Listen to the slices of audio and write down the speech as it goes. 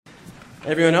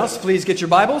Everyone else, please get your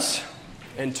Bibles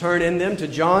and turn in them to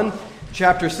John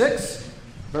chapter 6,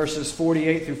 verses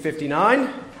 48 through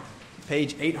 59,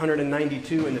 page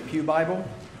 892 in the Pew Bible.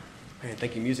 Man,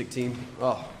 thank you, music team.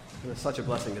 Oh, it was such a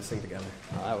blessing to sing together.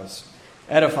 That was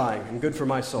edifying and good for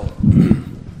my soul.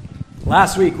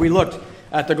 Last week, we looked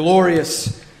at the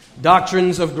glorious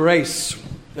doctrines of grace.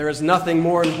 There is nothing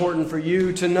more important for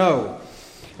you to know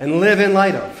and live in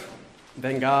light of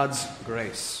than God's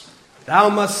grace. Thou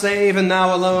must save, and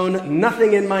thou alone.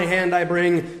 Nothing in my hand I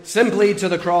bring. Simply to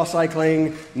the cross I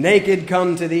cling. Naked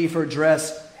come to thee for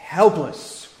dress.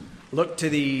 Helpless look to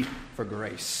thee for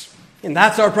grace. And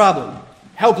that's our problem.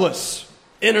 Helpless,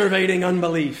 enervating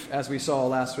unbelief, as we saw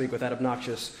last week with that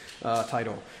obnoxious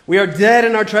title. We are dead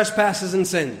in our trespasses and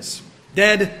sins.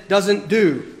 Dead doesn't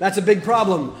do. That's a big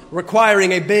problem,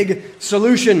 requiring a big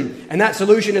solution. And that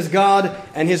solution is God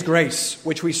and His grace,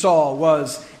 which we saw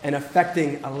was an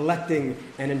affecting, electing,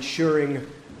 and ensuring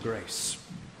grace.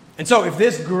 And so if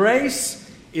this grace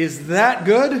is that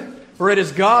good, for it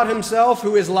is God Himself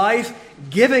who is life,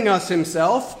 giving us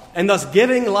Himself, and thus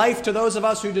giving life to those of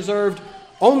us who deserved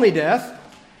only death,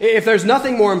 if there's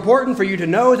nothing more important for you to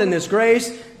know than this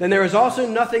grace, then there is also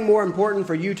nothing more important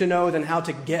for you to know than how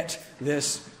to get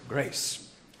this grace.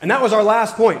 And that was our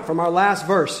last point from our last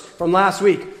verse from last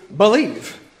week.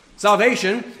 Believe.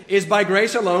 Salvation is by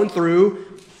grace alone through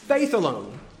faith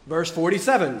alone. Verse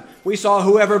 47, we saw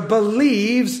whoever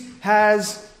believes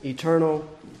has eternal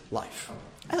life.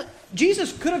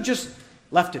 Jesus could have just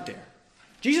left it there.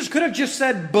 Jesus could have just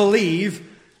said believe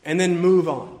and then move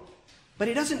on. But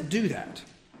He doesn't do that.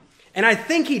 And I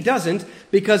think He doesn't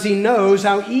because He knows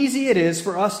how easy it is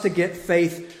for us to get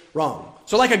faith wrong.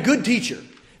 So like a good teacher,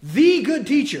 the good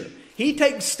teacher, He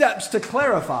takes steps to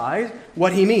clarify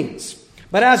what He means.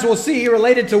 But as we'll see,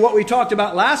 related to what we talked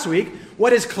about last week,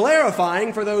 what is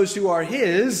clarifying for those who are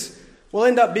His will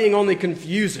end up being only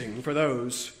confusing for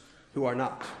those who are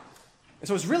not. And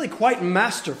so it's really quite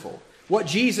masterful what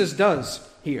Jesus does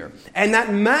here. And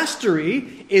that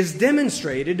mastery is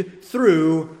demonstrated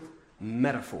through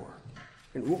metaphor.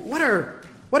 What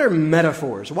are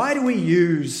metaphors? Why do we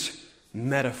use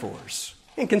metaphors?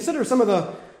 And consider some of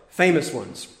the famous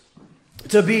ones.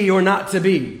 To be or not to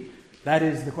be, that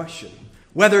is the question.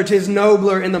 Whether 'tis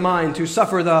nobler in the mind to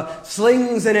suffer the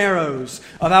slings and arrows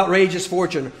of outrageous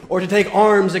fortune, or to take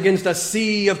arms against a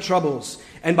sea of troubles,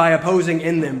 and by opposing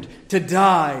in them to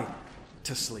die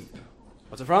to sleep.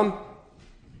 What's it from?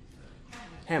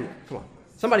 Hamlet, come on.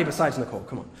 Somebody besides Nicole,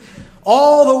 come on.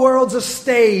 All the world's a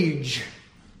stage,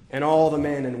 and all the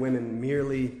men and women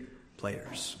merely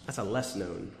players. That's a less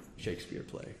known Shakespeare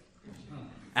play.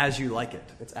 As You Like It.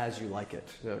 It's As You Like It.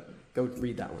 Go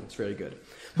read that one. It's very good.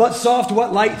 But soft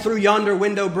what light through yonder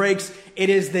window breaks. It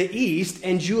is the east,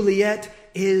 and Juliet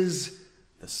is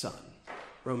the sun.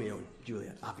 Romeo and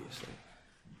Juliet, obviously.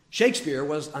 Shakespeare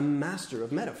was a master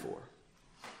of metaphor,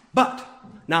 but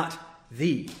not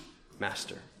the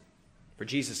master. For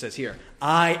Jesus says here,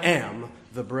 I am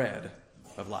the bread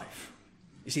of life.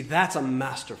 You see, that's a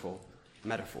masterful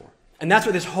metaphor. And that's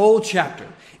what this whole chapter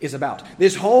is about.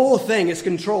 This whole thing is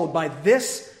controlled by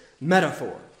this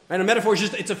metaphor. And a metaphor is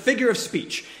just, it's a figure of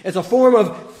speech. It's a form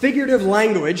of figurative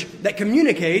language that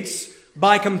communicates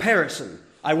by comparison.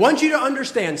 I want you to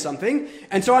understand something,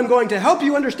 and so I'm going to help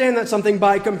you understand that something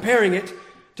by comparing it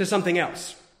to something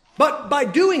else. But by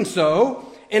doing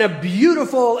so in a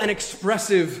beautiful and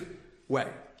expressive way.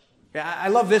 I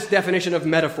love this definition of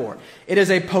metaphor. It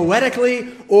is a poetically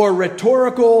or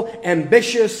rhetorical,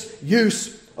 ambitious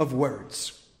use of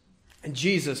words. And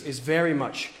Jesus is very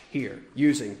much here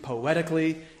using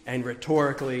poetically and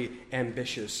rhetorically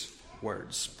ambitious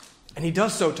words. And He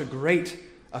does so to great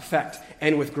effect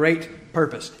and with great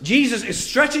purpose. Jesus is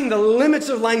stretching the limits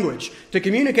of language to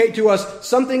communicate to us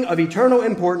something of eternal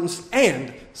importance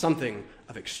and something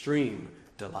of extreme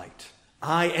delight.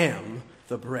 I am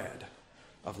the bread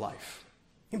of life.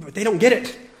 But they don't get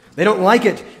it. They don't like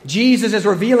it. Jesus is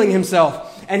revealing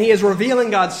Himself, and He is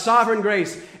revealing God's sovereign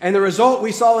grace. And the result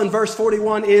we saw in verse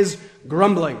 41 is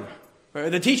grumbling.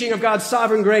 The teaching of God's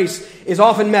sovereign grace is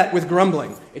often met with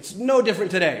grumbling. It's no different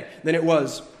today than it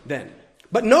was then.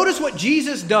 But notice what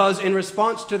Jesus does in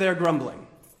response to their grumbling.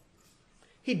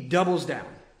 He doubles down.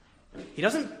 He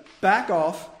doesn't back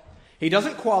off. He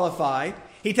doesn't qualify.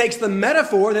 He takes the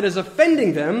metaphor that is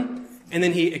offending them, and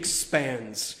then He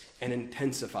expands and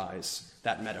intensifies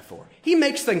that metaphor. He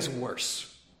makes things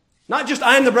worse. Not just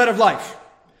I am the bread of life,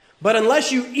 but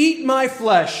unless you eat my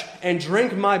flesh and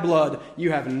drink my blood,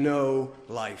 you have no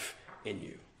life in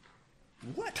you.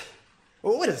 What?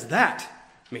 What does that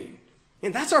mean?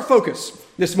 And that's our focus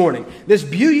this morning. This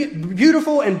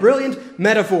beautiful and brilliant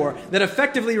metaphor that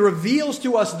effectively reveals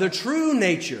to us the true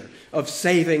nature of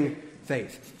saving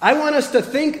faith. I want us to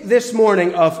think this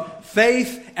morning of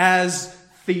faith as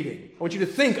feeding. I want you to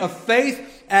think of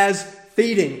faith as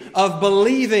feeding, of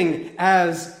believing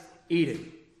as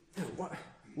eating.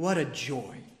 What a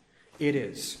joy it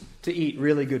is to eat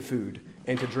really good food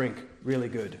and to drink really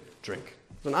good drink.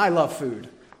 And I love food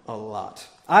a lot.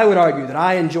 I would argue that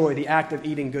I enjoy the act of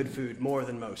eating good food more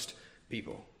than most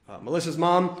people. Melissa's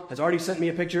mom has already sent me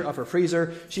a picture of her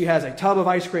freezer. She has a tub of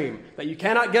ice cream that you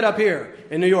cannot get up here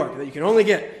in New York, that you can only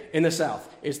get in the South.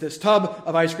 It's this tub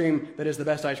of ice cream that is the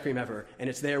best ice cream ever, and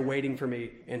it's there waiting for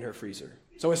me in her freezer.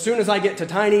 So as soon as I get to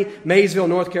tiny Maysville,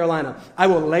 North Carolina, I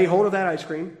will lay hold of that ice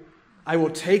cream. I will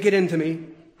take it into me.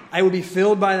 I will be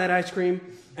filled by that ice cream,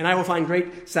 and I will find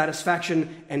great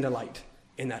satisfaction and delight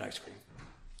in that ice cream.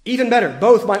 Even better,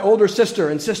 both my older sister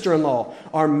and sister-in-law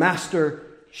are master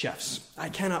chefs. I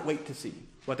cannot wait to see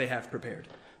what they have prepared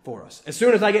for us. As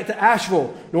soon as I get to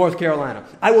Asheville, North Carolina,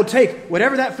 I will take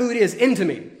whatever that food is into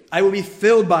me. I will be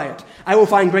filled by it. I will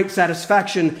find great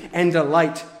satisfaction and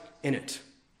delight in it.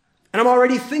 And I'm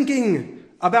already thinking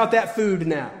about that food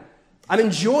now. I'm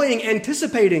enjoying,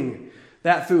 anticipating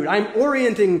that food. I'm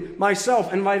orienting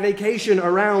myself and my vacation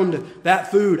around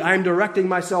that food. I'm directing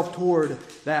myself toward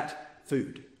that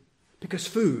food. Because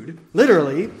food,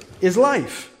 literally, is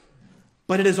life.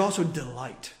 But it is also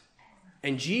delight.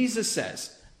 And Jesus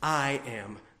says, I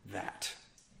am that.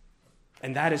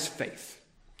 And that is faith.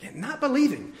 And not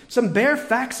believing some bare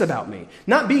facts about me.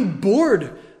 Not being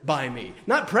bored by me.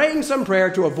 Not praying some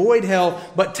prayer to avoid hell,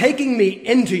 but taking me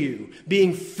into you.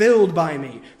 Being filled by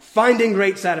me. Finding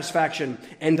great satisfaction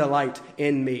and delight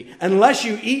in me. Unless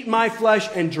you eat my flesh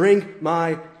and drink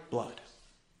my blood.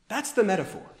 That's the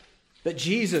metaphor that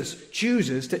Jesus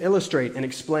chooses to illustrate and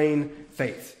explain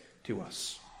faith to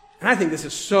us. And I think this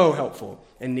is so helpful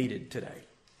and needed today.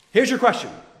 Here's your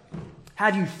question.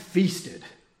 Have you feasted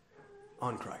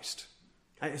on Christ?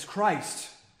 Is Christ,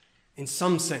 in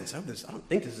some sense, I don't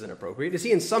think this is inappropriate, is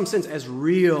he in some sense as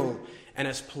real and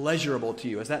as pleasurable to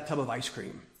you as that tub of ice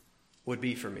cream would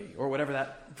be for me, or whatever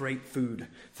that great food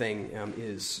thing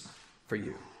is for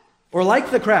you? Or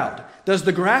like the crowd, does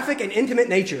the graphic and intimate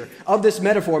nature of this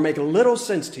metaphor make little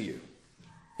sense to you?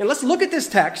 And let's look at this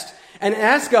text and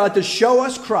ask God to show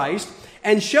us Christ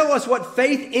and show us what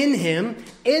faith in him,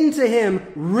 into him,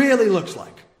 really looks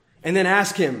like. And then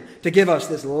ask him to give us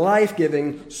this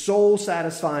life-giving,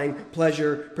 soul-satisfying,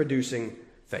 pleasure-producing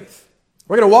faith.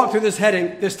 We're going to walk through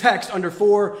this text under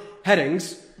 4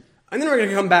 headings, and then we're going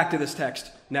to come back to this text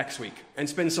next week and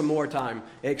spend some more time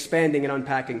expanding and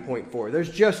unpacking point 4. There's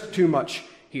just too much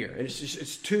here.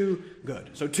 It's too good.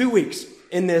 So 2 weeks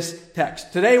in this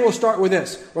text. Today we'll start with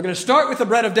this. We're going to start with the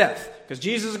bread of death, because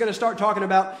Jesus is going to start talking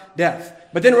about death.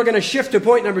 But then we're going to shift to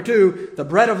point number 2, the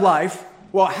bread of life.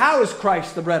 Well, how is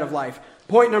Christ the bread of life?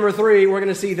 Point number 3, we're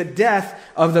going to see the death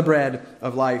of the bread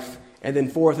of life. And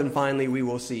then 4th and finally, we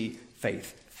will see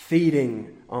faith,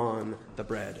 feeding on the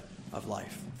bread of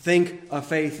life. Think of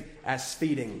faith as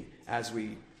feeding as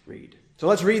we read. So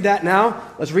let's read that now.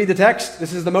 Let's read the text.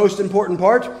 This is the most important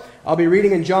part. I'll be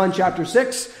reading in John chapter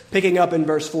 6, picking up in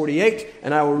verse 48,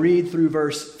 and I will read through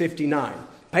verse 59.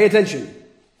 Pay attention.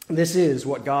 This is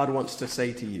what God wants to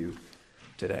say to you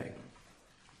today.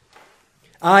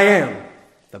 I am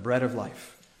the bread of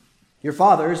life. Your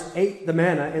fathers ate the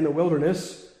manna in the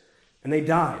wilderness, and they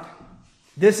died.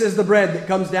 This is the bread that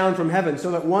comes down from heaven, so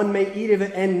that one may eat of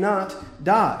it and not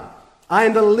die. I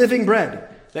am the living bread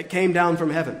that came down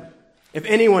from heaven. If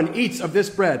anyone eats of this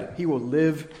bread, he will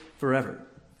live forever.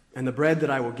 And the bread that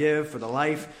I will give for the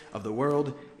life of the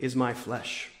world is my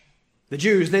flesh. The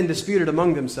Jews then disputed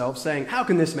among themselves, saying, how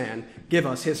can this man give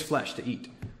us his flesh to eat?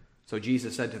 So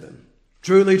Jesus said to them,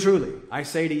 truly, truly, I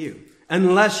say to you,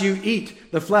 unless you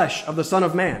eat the flesh of the Son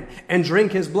of Man and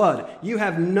drink his blood, you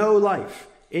have no life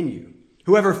in you.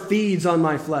 Whoever feeds on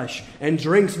my flesh and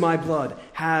drinks my blood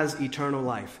has eternal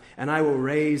life, and I will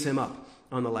raise him up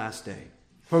on the last day.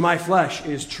 For my flesh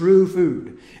is true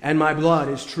food, and my blood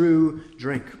is true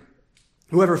drink.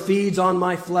 Whoever feeds on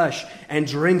my flesh and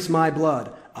drinks my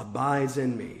blood abides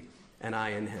in me, and I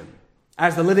in him.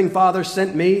 As the living Father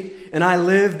sent me, and I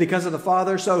live because of the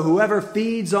Father, so whoever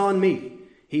feeds on me,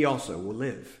 he also will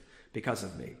live because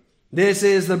of me. This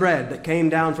is the bread that came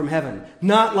down from heaven,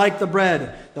 not like the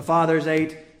bread the fathers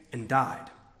ate and died.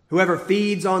 Whoever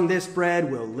feeds on this bread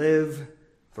will live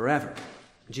forever.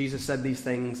 Jesus said these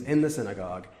things in the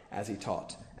synagogue as he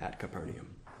taught at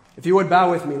Capernaum. If you would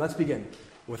bow with me, let's begin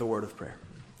with a word of prayer.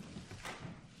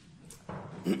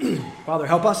 Father,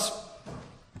 help us.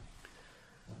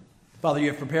 Father, you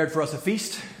have prepared for us a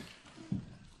feast.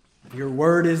 Your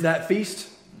word is that feast.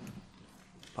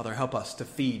 Father, help us to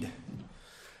feed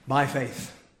by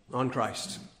faith on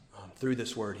Christ through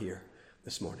this word here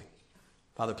this morning.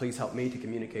 Father, please help me to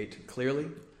communicate clearly.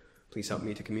 Please help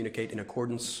me to communicate in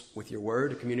accordance with your word,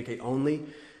 to communicate only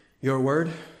your word.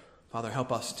 Father,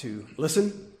 help us to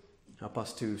listen. Help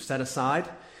us to set aside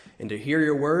and to hear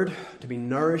your word, to be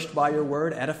nourished by your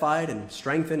word, edified and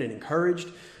strengthened and encouraged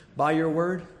by your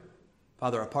word.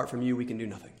 Father, apart from you, we can do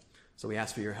nothing. So we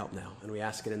ask for your help now, and we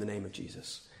ask it in the name of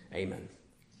Jesus. Amen.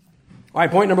 All right,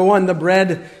 point number one, the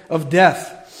bread of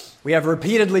death. We have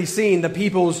repeatedly seen the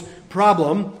people's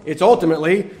problem. It's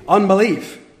ultimately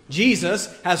unbelief. Jesus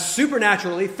has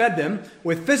supernaturally fed them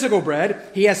with physical bread.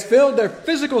 He has filled their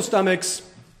physical stomachs,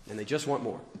 and they just want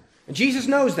more. And Jesus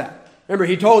knows that. Remember,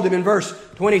 he told them in verse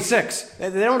 26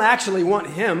 that they don't actually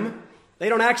want him. They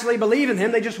don't actually believe in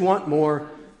him. They just want more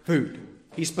food.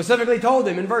 He specifically told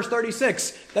them in verse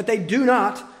 36 that they do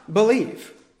not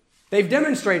believe. They've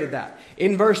demonstrated that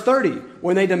in verse 30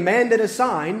 when they demanded a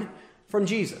sign from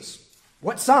Jesus.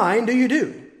 What sign do you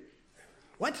do?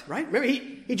 What? Right? Remember,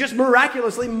 he just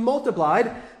miraculously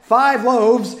multiplied 5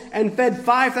 loaves and fed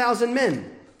 5,000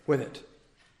 men with it.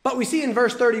 But we see in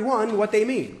verse 31 what they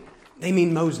mean. They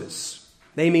mean Moses.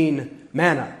 They mean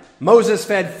manna. Moses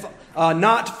fed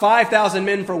not 5,000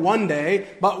 men for one day,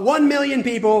 but 1 million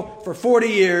people for 40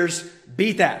 years.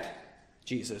 Beat that,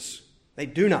 Jesus. They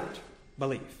do not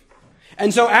believe.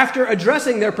 And so after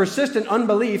addressing their persistent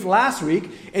unbelief last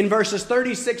week in verses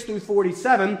 36 through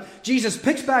 47, Jesus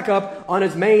picks back up on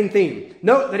his main theme.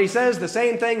 Note that he says the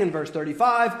same thing in verse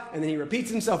 35, and then he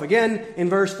repeats himself again in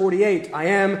verse 48. I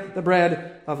am the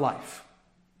bread of life.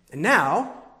 And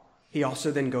now he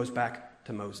also then goes back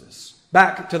to Moses,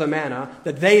 back to the manna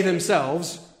that they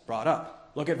themselves brought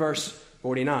up. Look at verse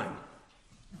 49.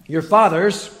 Your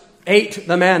fathers ate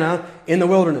the manna in the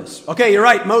wilderness. Okay, you're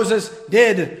right. Moses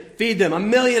did feed them, 1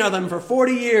 million of them for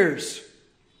 40 years,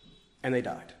 and they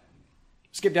died.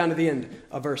 Skip down to the end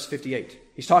of verse 58.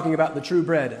 He's talking about the true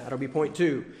bread. That'll be point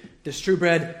 2. This true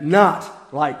bread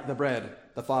not like the bread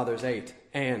the fathers ate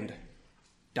and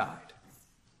died.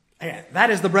 And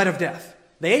that is the bread of death.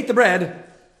 They ate the bread,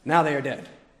 now they are dead.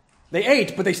 They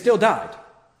ate, but they still died.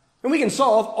 And we can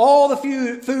solve all the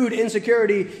food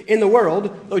insecurity in the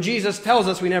world, though Jesus tells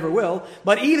us we never will.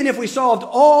 But even if we solved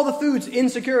all the food's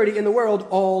insecurity in the world,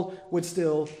 all would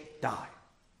still die.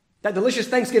 That delicious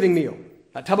Thanksgiving meal,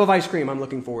 that tub of ice cream I'm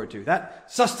looking forward to,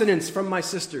 that sustenance from my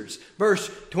sisters. Verse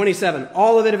 27,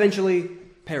 all of it eventually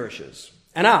perishes.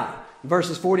 And I,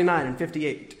 verses 49 and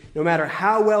 58, no matter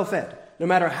how well fed, no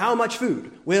matter how much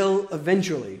food, will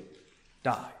eventually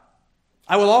die.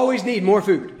 I will always need more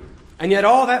food. And yet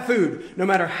all that food, no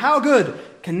matter how good,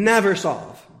 can never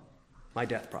solve my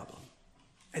death problem.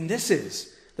 And this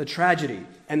is the tragedy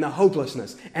and the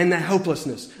hopelessness and the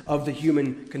helplessness of the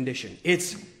human condition.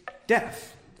 It's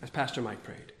death, as Pastor Mike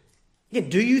prayed. Again,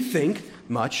 do you think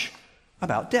much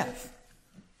about death?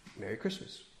 Merry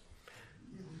Christmas.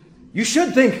 You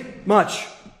should think much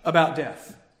about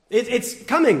death. It's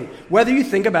coming, whether you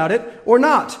think about it or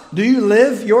not. Do you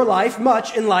live your life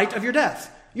much in light of your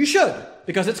death? You should,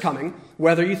 because it's coming,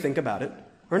 whether you think about it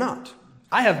or not.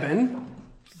 I have been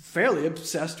fairly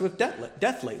obsessed with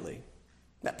death lately.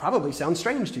 That probably sounds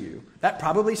strange to you. That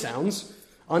probably sounds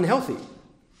unhealthy.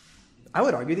 I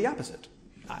would argue the opposite.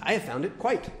 I have found it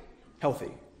quite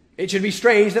healthy. It should be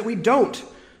strange that we don't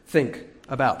think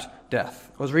about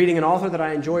death. I was reading an author that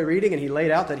I enjoy reading, and he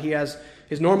laid out that he has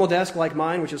his normal desk, like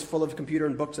mine, which is full of computer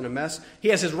and books and a mess. He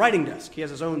has his writing desk. He has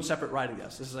his own separate writing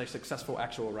desk. This is a successful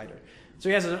actual writer. So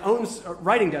he has his own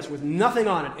writing desk with nothing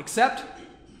on it except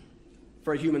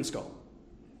for a human skull.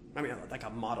 I mean, like a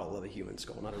model of a human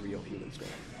skull, not a real human skull,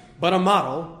 but a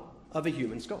model of a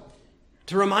human skull.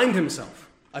 To remind himself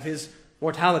of his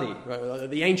mortality.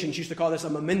 The ancients used to call this a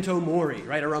memento mori,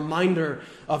 right? A reminder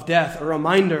of death, a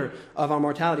reminder of our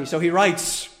mortality. So he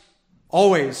writes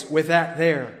always with that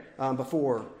there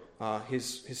before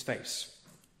his face.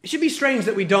 It should be strange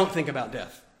that we don't think about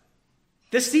death.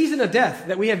 This season of death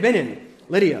that we have been in,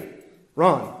 Lydia,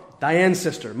 Ron, Diane's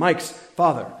sister, Mike's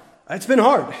father, it's been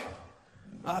hard,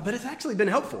 but it's actually been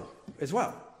helpful as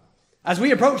well. As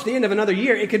we approach the end of another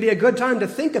year, it could be a good time to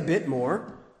think a bit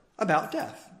more about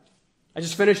death. I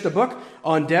just finished a book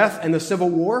on death and the Civil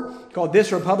War called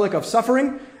This Republic of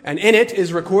Suffering, and in it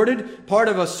is recorded part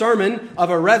of a sermon of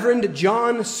a Reverend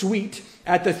John Sweet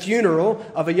at the funeral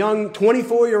of a young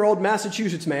 24-year-old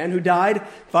Massachusetts man who died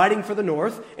fighting for the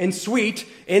North. And Sweet,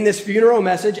 in this funeral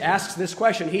message, asks this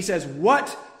question. He says,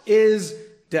 "What is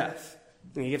death?"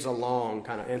 And he gives a long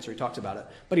kind of answer. He talks about it.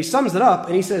 But he sums it up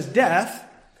and he says, "Death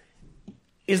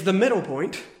is the middle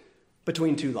point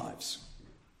between two lives.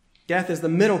 Death is the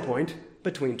middle point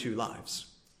between two lives.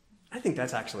 I think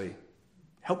that's actually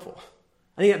helpful.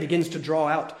 I think that begins to draw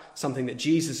out something that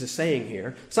Jesus is saying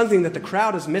here, something that the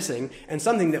crowd is missing, and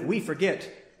something that we forget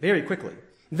very quickly.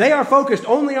 They are focused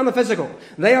only on the physical.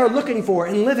 They are looking for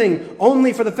and living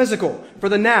only for the physical, for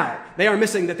the now. They are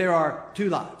missing that there are two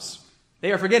lives.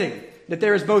 They are forgetting that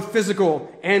there is both physical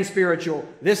and spiritual,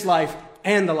 this life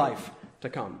and the life to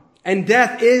come. And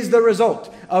death is the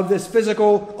result of this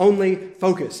physical-only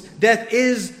focus. Death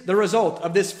is the result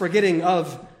of this forgetting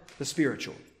of the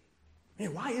spiritual.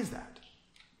 Man, why is that?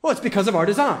 Well, it's because of our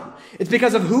design. It's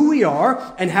because of who we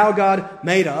are and how God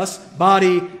made us,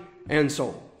 body and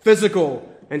soul, physical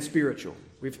and spiritual.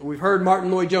 We've heard Martin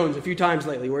Lloyd-Jones a few times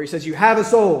lately where he says, you have a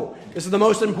soul. This is the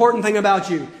most important thing about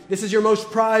you. This is your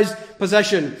most prized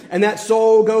possession. And that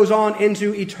soul goes on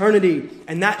into eternity.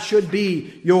 And that should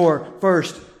be your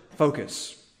first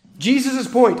focus. Jesus'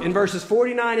 point in verses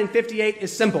 49 and 58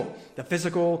 is simple. The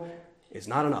physical is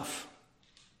not enough.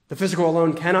 The physical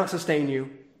alone cannot sustain you.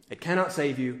 It cannot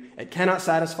save you. It cannot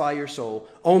satisfy your soul.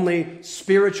 Only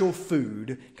spiritual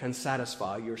food can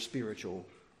satisfy your spiritual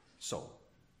soul.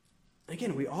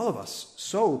 Again, all of us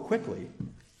so quickly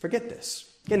forget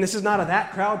this. Again, this is not a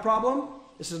that crowd problem.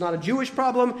 This is not a Jewish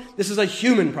problem. This is a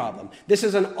human problem. This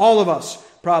is an all of us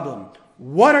problem.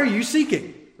 What are you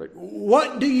seeking?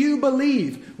 What do you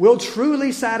believe will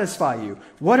truly satisfy you?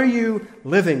 What are you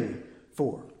living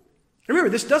for? Remember,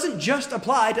 this doesn't just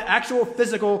apply to actual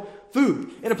physical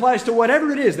food. It applies to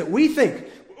whatever it is that we think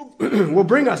will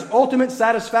bring us ultimate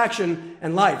satisfaction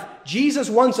and life. Jesus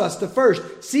wants us to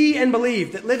first see and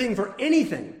believe that living for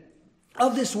anything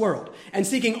of this world and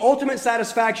seeking ultimate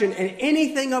satisfaction in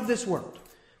anything of this world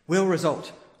will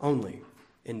result only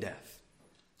in death.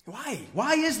 Why?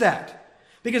 Why is that?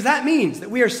 Because that means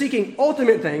that we are seeking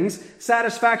ultimate things,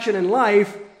 satisfaction in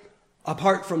life,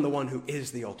 apart from the one who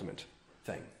is the ultimate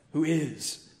thing, who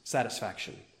is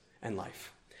satisfaction and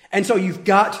life. And so you've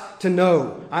got to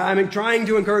know. I'm trying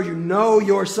to encourage you, know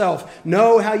yourself.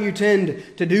 Know how you tend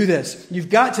to do this. You've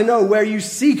got to know where you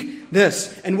seek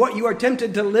this and what you are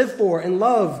tempted to live for and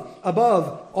love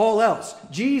above all else.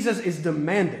 Jesus is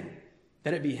demanding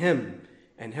that it be Him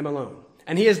and Him alone.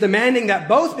 And He is demanding that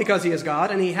both because He is God,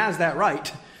 and He has that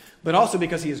right, but also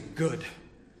because He is good.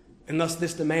 And thus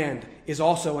this demand is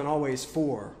also and always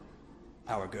for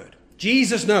our good.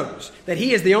 Jesus knows that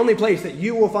He is the only place that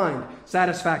you will find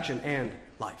satisfaction and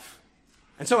life.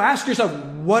 And so ask yourself,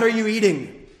 what are you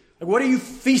eating? What are you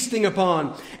feasting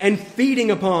upon and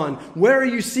feeding upon? Where are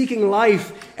you seeking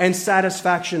life and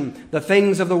satisfaction? The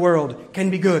things of the world can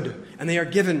be good, and they are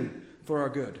given for our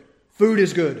good. Food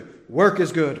is good. Work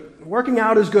is good. Working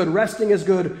out is good. Resting is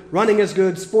good. Running is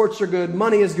good. Sports are good.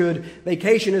 Money is good.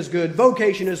 Vacation is good.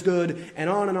 Vocation is good. And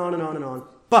on and on and on and on.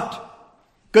 But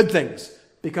good things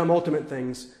become ultimate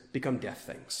things, become death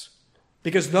things.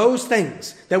 Because those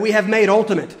things that we have made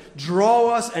ultimate draw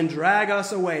us and drag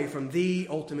us away from the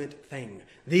ultimate thing,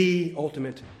 the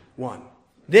ultimate one.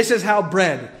 This is how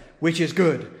bread, which is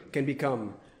good, can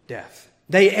become death.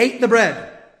 They ate the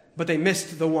bread, but they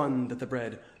missed the one that the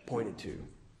bread pointed to,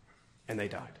 and they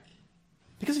died.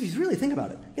 Because if you really think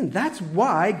about it, and that's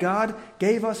why God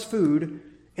gave us food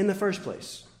in the first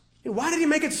place. Why did He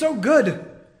make it so good?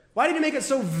 Why did He make it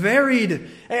so varied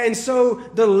and so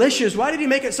delicious? Why did He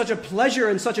make it such a pleasure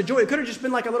and such a joy? It could have just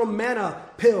been like a little manna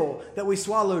pill that we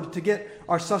swallowed to get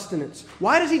our sustenance.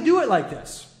 Why does He do it like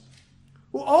this?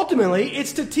 Well, ultimately,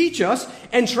 it's to teach us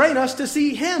and train us to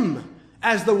see Him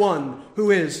as the one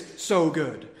who is so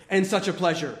good and such a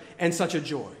pleasure and such a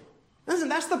joy. Listen,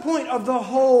 that's the point of the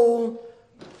whole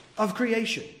of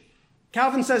creation.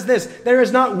 Calvin says this, there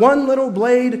is not one little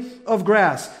blade of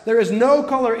grass. There is no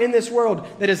color in this world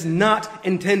that is not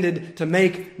intended to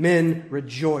make men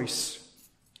rejoice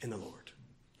in the Lord.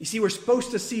 You see, we're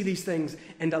supposed to see these things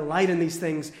and delight in these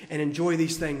things and enjoy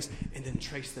these things and then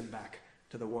trace them back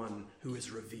to the one who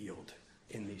is revealed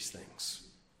in these things.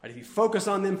 Right? If you focus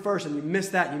on them first and you miss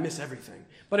that, you miss everything.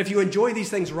 But if you enjoy these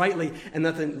things rightly and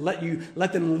let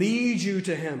them lead you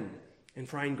to Him, and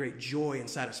find great joy and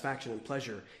satisfaction and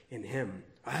pleasure in Him.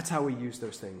 That's how we use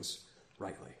those things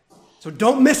rightly. So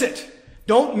don't miss it.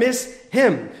 Don't miss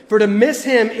Him. For to miss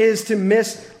Him is to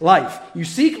miss life. You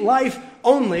seek life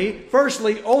only,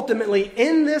 firstly, ultimately,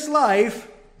 in this life,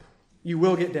 you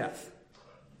will get death.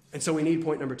 And so we need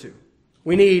point number 2.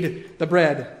 We need the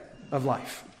bread of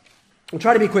life. We'll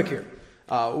try to be quick here.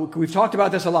 We've talked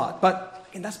about this a lot,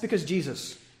 and that's because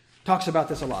Jesus talks about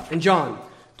this a lot. And John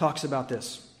talks about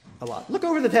this a lot. Look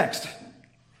over the text.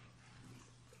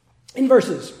 In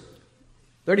verses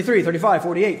 33, 35,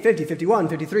 48, 50, 51,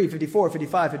 53, 54,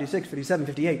 55, 56, 57,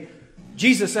 58.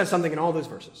 Jesus says something in all those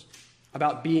verses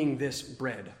about being this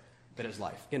bread that is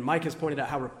life. Again, Mike has pointed out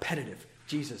how repetitive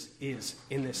Jesus is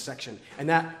in this section, and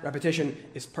that repetition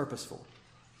is purposeful.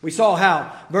 We saw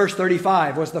how verse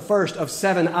 35 was the first of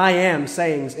 7 I am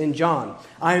sayings in John.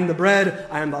 I am the bread,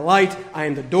 I am the light, I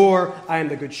am the door, I am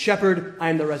the good shepherd, I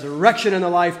am the resurrection and the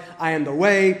life, I am the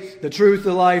way, the truth,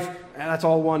 the life, and that's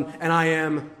all one, and I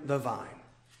am the vine.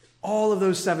 All of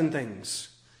those 7 things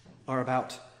are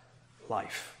about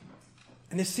life.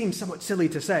 And this seems somewhat silly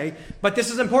to say, but this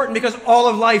is important because all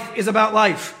of life is about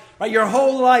life. Right? Your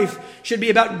whole life should be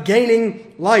about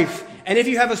gaining life. And if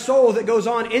you have a soul that goes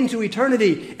on into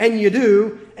eternity, and you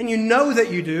do, and you know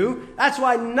that you do, that's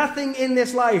why nothing in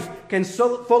this life can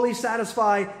fully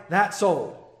satisfy that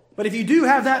soul. But if you do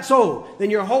have that soul, then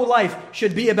your whole life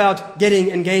should be about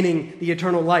getting and gaining the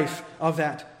eternal life of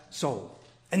that soul.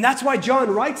 And that's why John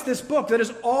writes this book that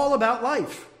is all about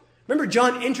life. Remember,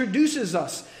 John introduces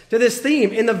us to this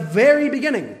theme in the very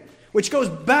beginning, which goes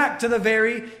back to the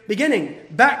very beginning,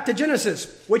 back to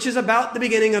Genesis, which is about the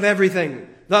beginning of everything,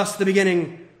 thus the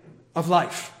beginning of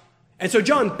life. And so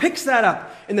John picks that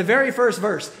up in the very first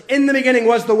verse. In the beginning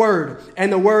was the Word,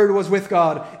 and the Word was with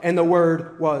God, and the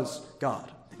Word was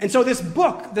God. And so this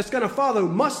book that's going to follow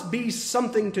must be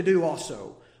something to do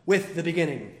also with the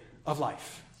beginning of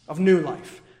life, of new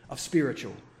life, of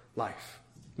spiritual life.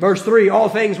 Verse 3, all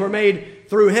things were made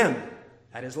through him.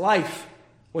 That is, life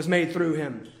was made through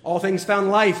him. All things found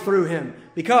life through him.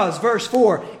 Because, verse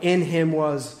 4, in him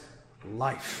was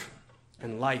life,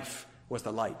 and life was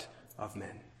the light of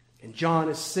men. And John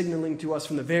is signaling to us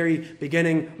from the very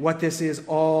beginning what this is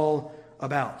all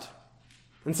about.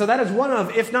 And so that is one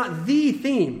of, if not the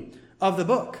theme of the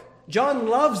book. John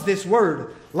loves this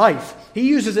word, life. He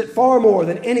uses it far more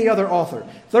than any other author.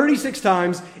 36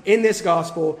 times in this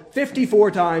gospel,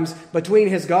 54 times between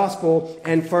his gospel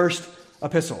and first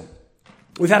epistle.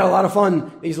 We've had a lot of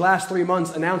fun these last 3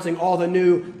 months announcing all the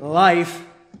new life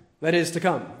that is to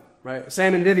come. Right?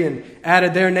 Sam and Vivian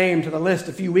added their name to the list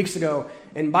a few weeks ago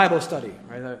in Bible study.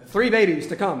 Right? 3 babies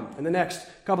to come in the next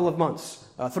couple of months.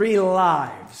 3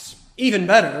 lives. Even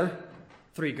better,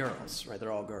 3 girls. Right?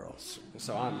 They're all girls.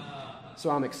 So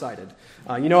I'm excited.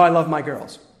 I love my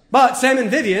girls. But Sam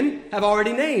and Vivian have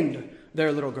already named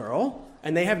their little girl.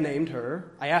 And they have named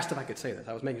her, I asked if I could say this.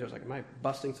 I was making sure, am I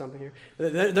busting something here?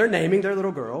 They're naming their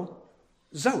little girl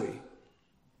Zoe,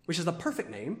 which is the perfect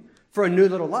name for a new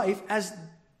little life, as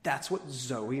that's what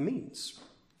Zoe means.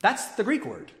 That's the Greek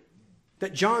word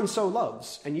that John so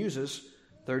loves and uses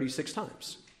 36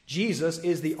 times. Jesus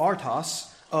is the artos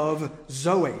of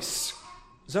Zoes,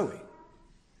 Zoe.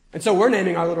 And so we're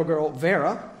naming our little girl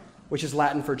Vera, which is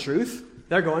Latin for truth.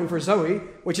 They're going for Zoe,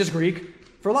 which is Greek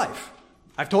for life.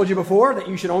 I've told you before that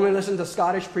you should only listen to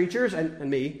Scottish preachers and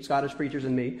me, Scottish preachers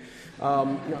and me.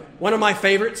 One of my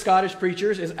favorite Scottish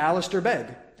preachers is Alistair Begg,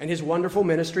 and his wonderful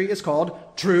ministry is called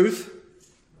Truth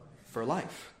for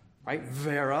Life, right?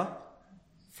 Vera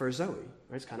for Zoe.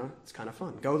 Right? It's kind of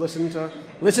fun. Go listen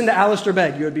to Alistair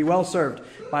Begg. You would be well served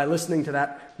by listening to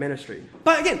that ministry.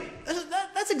 But again,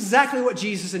 that's exactly what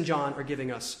Jesus and John are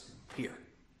giving us here.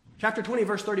 Chapter 20,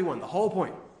 verse 31, the whole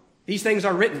point. These things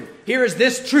are written. Here is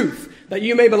this truth, that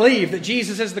you may believe that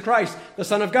Jesus is the Christ, the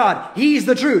Son of God. He's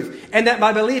the truth, and that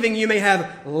by believing you may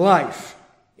have life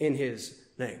in his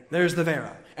name. There's the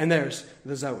Vera, and there's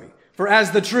the Zoe. For as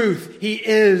the truth, he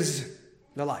is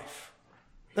the life.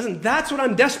 Listen, that's what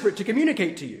I'm desperate to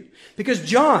communicate to you, because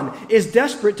John is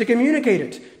desperate to communicate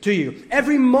it to you.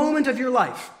 Every moment of your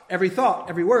life, every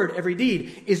thought, every word, every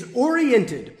deed is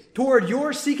oriented toward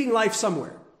your seeking life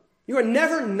somewhere. You are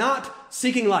never not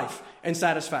seeking life and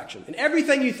satisfaction. In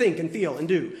everything you think and feel and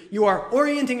do, you are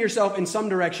orienting yourself in some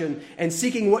direction and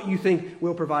seeking what you think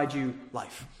will provide you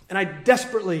life. And I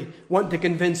desperately want to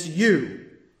convince you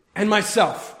and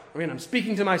myself. I'm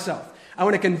speaking to myself. I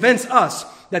want to convince us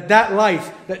that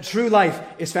life, that true life,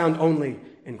 is found only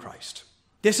in Christ.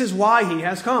 This is why he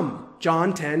has come.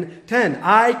 John 10:10.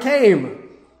 I came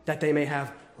that they may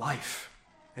have life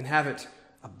and have it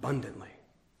abundantly.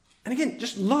 And again,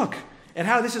 just look at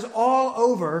how this is all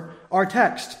over our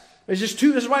text. This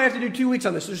is why I have to do 2 weeks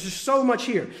on this. There's just so much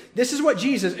here. This is what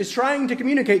Jesus is trying to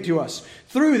communicate to us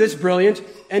through this brilliant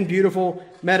and beautiful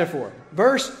metaphor.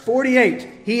 Verse 48,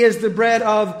 he is the bread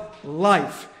of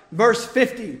life. Verse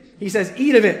 50, he says,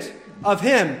 eat of it, of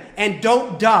him, and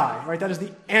don't die. Right? That is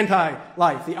the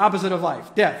anti-life, the opposite of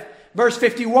life, death. Verse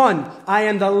 51, I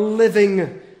am the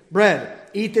living bread.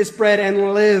 Eat this bread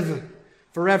and live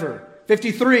forever.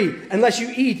 53, unless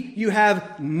you eat, you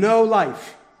have no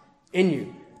life in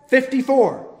you.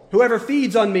 54, whoever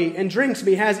feeds on me and drinks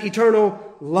me has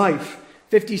eternal life.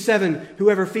 57,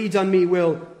 whoever feeds on me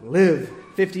will live.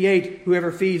 58,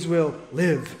 whoever feeds will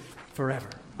live forever.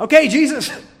 Okay, Jesus,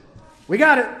 we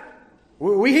got it.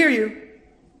 We hear you.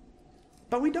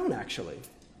 But we don't actually.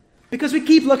 Because we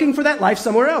keep looking for that life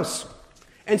somewhere else.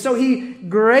 And so he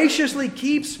graciously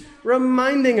keeps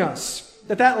reminding us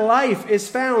that that life is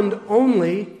found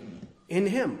only in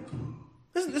him.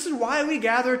 This is why we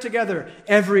gather together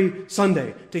every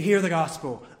Sunday to hear the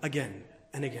gospel again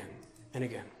and again and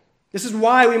again. This is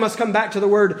why we must come back to the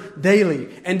word daily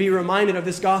and be reminded of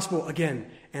this gospel again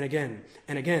and again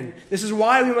and again. This is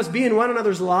why we must be in one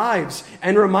another's lives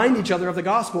and remind each other of the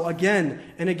gospel again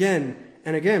and again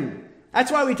and again.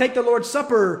 That's why we take the Lord's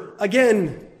Supper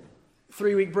again.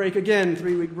 3-week break again,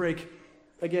 3-week break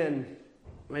again.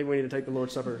 Maybe we need to take the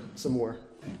Lord's Supper some more.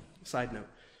 Side note.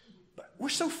 But we're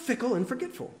so fickle and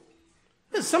forgetful.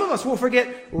 Some of us will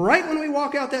forget right when we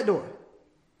walk out that door.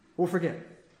 We'll forget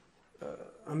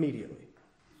immediately.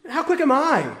 How quick am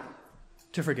I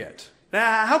to forget?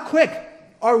 How quick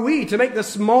are we to make the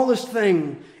smallest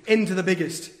thing into the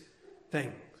biggest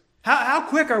thing? How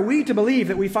quick are we to believe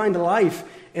that we find life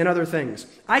in other things?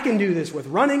 I can do this with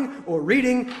running or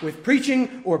reading, with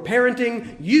preaching or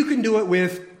parenting. You can do it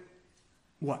with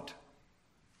what?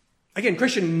 Again,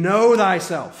 Christian, know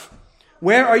thyself.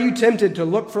 Where are you tempted to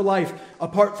look for life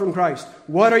apart from Christ?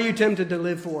 What are you tempted to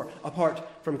live for apart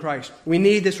from Christ? We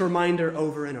need this reminder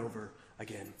over and over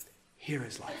again. Here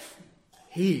is life.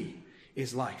 He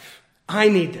is life. I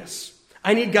need this.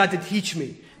 I need God to teach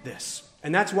me this.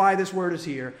 And that's why this word is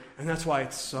here, and that's why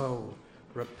it's so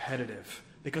repetitive,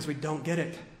 because we don't get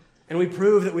it. And we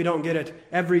prove that we don't get it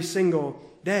every single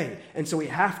day. And so we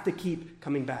have to keep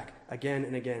coming back again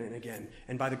and again and again.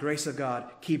 And by the grace of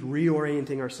God, keep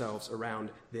reorienting ourselves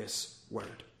around this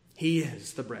word. He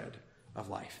is the bread of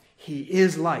life. He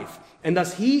is life. And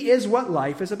thus, he is what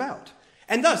life is about.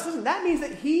 And thus, listen, that means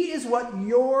that he is what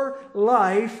your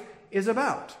life is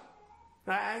about.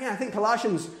 I think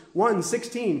Colossians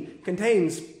 1:16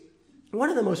 contains one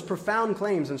of the most profound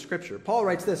claims in Scripture. Paul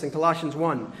writes this in Colossians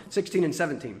 1:16 and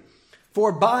 17.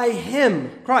 For by him,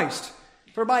 Christ,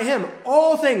 for by him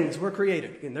all things were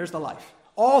created. Again, there's the life.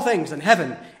 All things in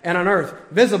heaven and on earth,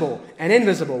 visible and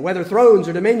invisible, whether thrones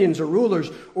or dominions or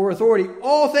rulers or authority,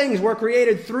 all things were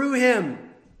created through him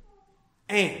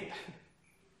and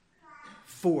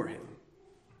for him.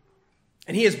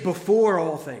 And he is before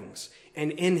all things,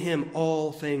 and in him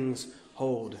all things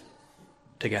hold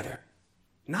together.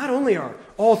 Not only are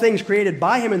all things created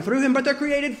by him and through him, but they're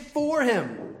created for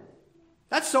him.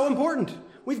 That's so important.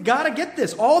 We've got to get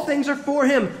this. All things are for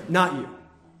him, not you.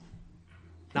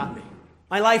 Not me.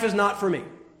 My life is not for me.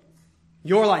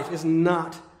 Your life is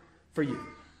not for you.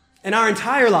 And our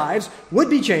entire lives would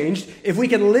be changed if we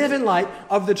could live in light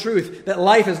of the truth that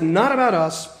life is not about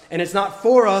us, and it's not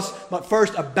for us, but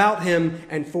first about him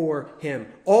and for him.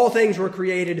 All things were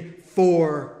created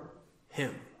for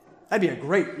him. That'd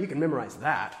be you can memorize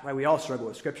that, right? We all struggle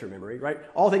with scripture memory, right?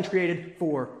 All things created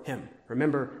for him.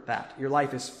 Remember that. Your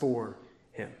life is for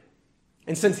him.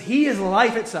 And since he is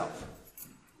life itself,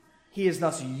 he is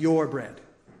thus your bread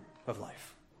of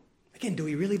life. Again, do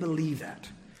we really believe that?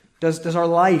 Does our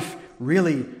life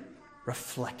really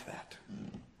reflect that?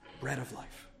 Bread of life.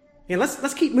 Yeah,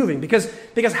 let's keep moving, because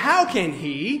how can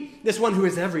he, this one who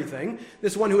is everything,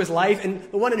 this one who is life, and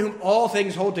the one in whom all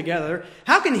things hold together,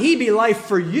 how can he be life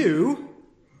for you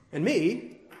and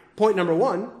me? Point number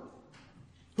one,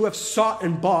 who have sought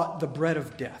and bought the bread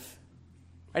of death.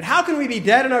 Right? How can we be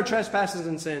dead in our trespasses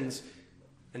and sins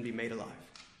and be made alive?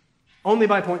 Only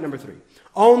by point number 3.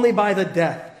 Only by the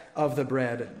death of the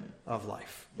bread of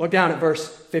life. Look down at verse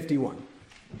 51.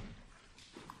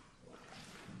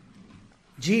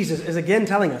 Jesus is again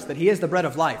telling us that he is the bread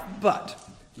of life, but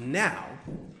now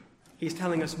he's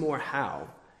telling us more how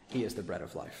he is the bread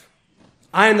of life.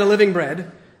 I am the living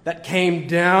bread that came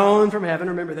down from heaven.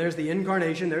 Remember, there's the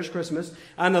incarnation, there's Christmas.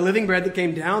 I am the living bread that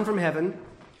came down from heaven.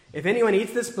 If anyone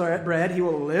eats this bread, he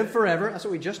will live forever. That's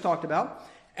what we just talked about.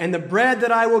 And the bread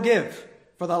that I will give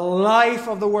for the life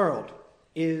of the world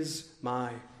is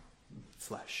my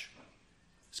flesh.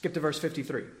 Skip to verse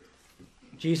 53.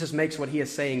 Jesus makes what he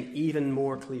is saying even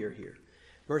more clear here.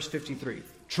 Verse 53.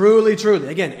 Truly, truly.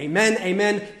 Again, amen,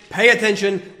 amen. Pay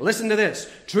attention. Listen to this.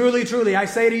 Truly, truly, I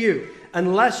say to you,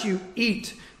 unless you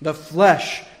eat the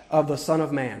flesh of the Son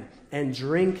of Man and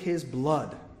drink his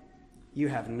blood, you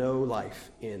have no life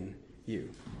in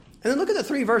you. And then look at the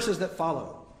 3 verses that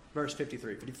follow. Verse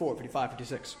 53, 54, 55,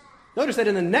 56. Notice that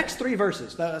in the next 3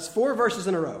 verses, that's 4 verses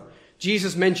in a row,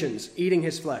 Jesus mentions eating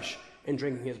his flesh and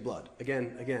drinking his blood.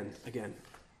 Again, again, again,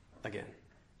 again.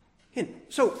 And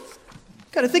so,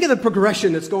 got to think of the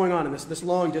progression that's going on in this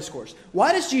long discourse.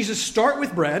 Why does Jesus start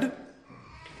with bread,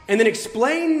 and then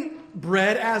explain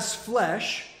bread as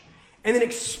flesh, and then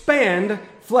expand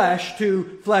flesh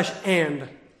to flesh and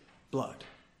blood?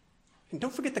 And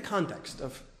don't forget the context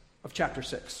of chapter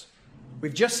 6.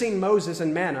 We've just seen Moses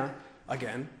and manna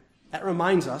again. That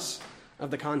reminds us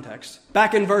of the context.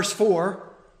 Back in verse 4,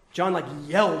 John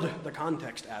yelled the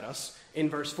context at us in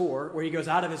verse 4, where he goes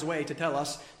out of his way to tell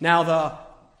us, now the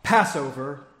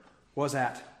Passover was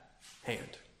at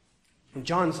hand. And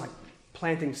John's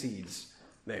planting seeds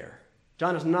there.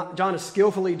 John is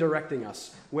skillfully directing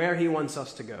us where he wants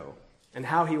us to go and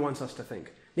how he wants us to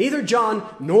think. Neither John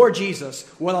nor Jesus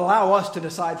will allow us to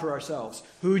decide for ourselves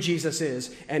who Jesus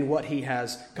is and what he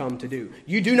has come to do.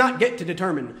 You do not get to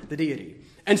determine the deity.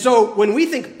 And so when we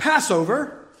think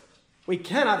Passover, we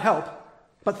cannot help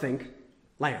but think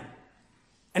lamb.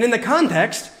 And in the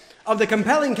context of the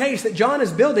compelling case that John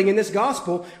is building in this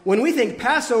gospel, when we think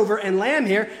Passover and lamb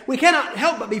here, we cannot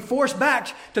help but be forced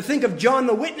back to think of John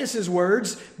the Witness's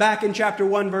words back in chapter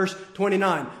 1, verse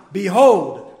 29.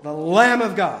 Behold, the Lamb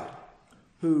of God,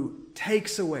 who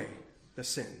takes away the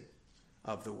sin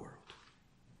of the world.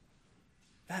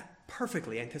 That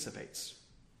perfectly anticipates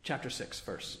chapter 6,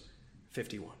 verse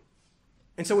 51.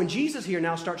 And so when Jesus here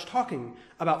now starts talking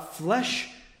about flesh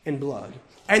and blood,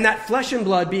 and that flesh and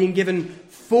blood being given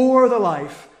for the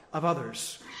life of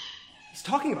others, he's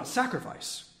talking about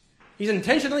sacrifice. He's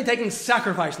intentionally taking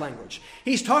sacrifice language.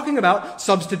 He's talking about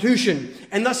substitution,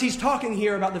 and thus he's talking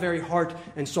here about the very heart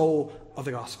and soul of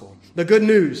the gospel. The good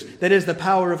news that is the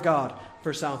power of God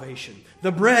for salvation.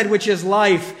 The bread which is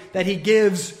life that he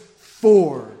gives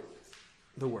for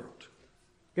the world.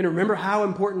 You're going to remember how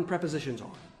important prepositions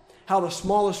are. How the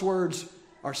smallest words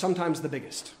are sometimes the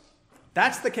biggest.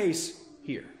 That's the case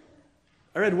here.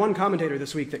 I read one commentator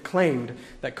this week that claimed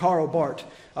that Karl Barth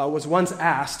was once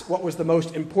asked what was the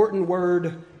most important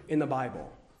word in the Bible.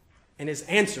 And his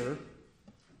answer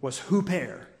was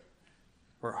huper.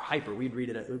 Or hyper,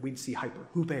 we'd see hyper,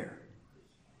 huper,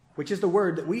 which is the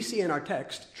word that we see in our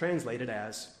text translated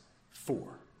as for.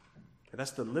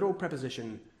 That's the little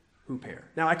preposition huper.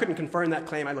 Now, I couldn't confirm that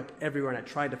claim. I looked everywhere and I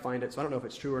tried to find it, so I don't know if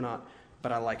it's true or not,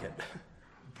 but I like it.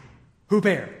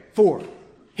 Huper, for.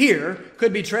 Here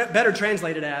could be better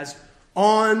translated as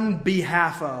on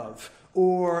behalf of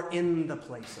or in the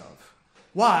place of.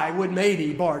 Why would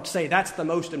maybe Barth say that's the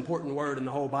most important word in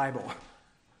the whole Bible?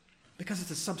 Because it's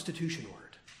a substitution word.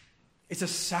 It's a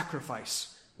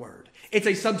sacrifice word. It's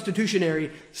a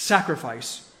substitutionary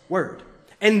sacrifice word.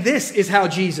 And this is how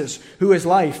Jesus, who is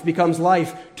life, becomes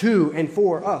life to and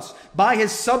for us. By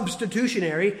his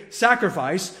substitutionary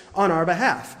sacrifice on our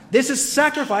behalf. This is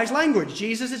sacrifice language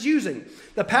Jesus is using.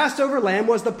 The Passover lamb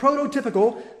was the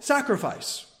prototypical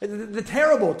sacrifice. The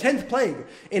terrible 10th plague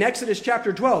in Exodus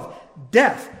chapter 12.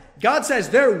 Death. God says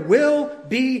there will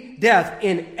be death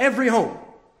in every home.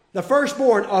 The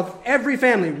firstborn of every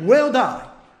family will die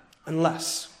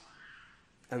unless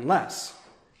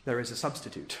there is a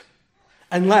substitute.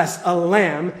 Unless a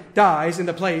lamb dies in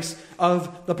the place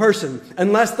of the person.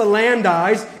 Unless the lamb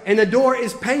dies and the door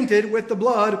is painted with the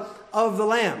blood of the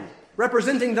lamb,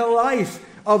 representing the life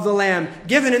of the lamb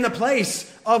given in the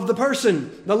place of the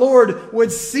person. The Lord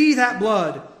would see that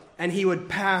blood and he would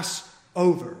pass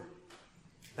over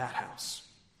that house.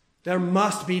 There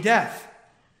must be death.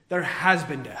 There has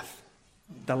been death.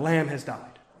 The lamb has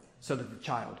died so that the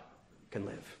child can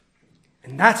live.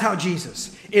 And that's how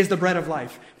Jesus is the bread of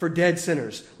life for dead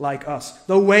sinners like us.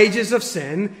 The wages of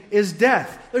sin is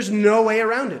death. There's no way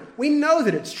around it. We know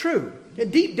that it's true.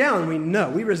 Deep down we know.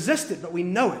 We resist it, but we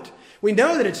know it. We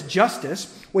know that it's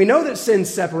justice. We know that sin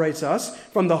separates us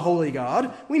from the holy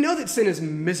God. We know that sin is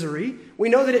misery. We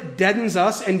know that it deadens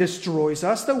us and destroys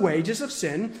us. The wages of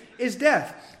sin is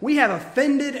death. We have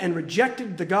offended and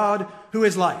rejected the God who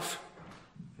is life.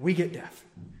 We get death.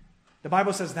 The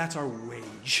Bible says that's our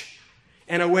wage.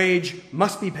 And a wage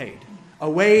must be paid. A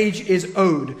wage is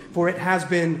owed, for it has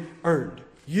been earned.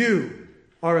 You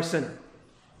are a sinner.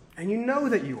 And you know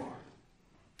that you are.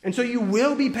 And so you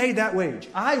will be paid that wage.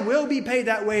 I will be paid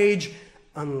that wage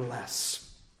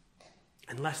unless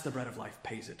the bread of life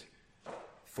pays it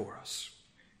for us.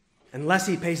 Unless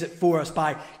he pays it for us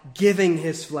by giving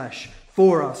his flesh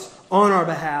for us on our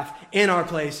behalf, in our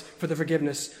place, for the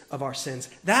forgiveness of our sins.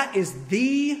 That is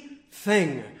the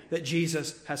thing that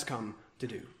Jesus has come to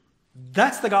do.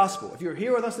 That's the gospel. If you're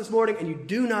here with us this morning and you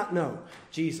do not know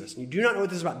Jesus, and you do not know what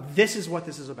this is about, this is what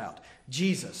this is about.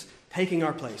 Jesus taking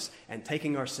our place and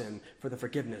taking our sin for the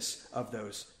forgiveness of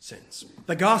those sins.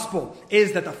 The gospel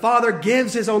is that the Father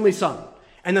gives his only Son,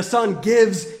 and the Son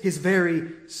gives his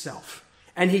very self.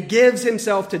 And he gives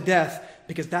himself to death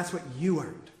because that's what you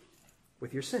earned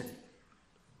with your sin.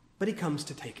 But he comes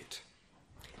to take it.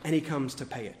 And he comes to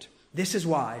pay it. This is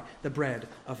why the bread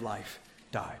of life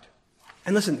died.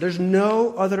 And listen, there's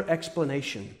no other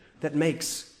explanation that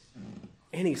makes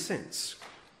any sense.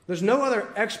 There's no other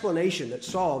explanation that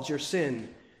solves your sin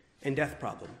and death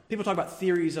problem. People talk about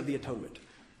theories of the atonement.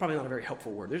 Probably not a very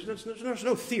helpful word. There's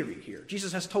no theory here.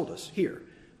 Jesus has told us here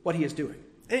what he is doing.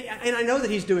 And I know that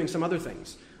he's doing some other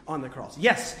things on the cross.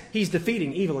 Yes, he's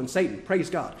defeating evil and Satan. Praise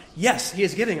God. Yes, he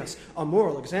is giving us a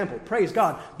moral example. Praise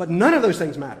God. But none of those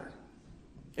things matter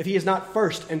if he is not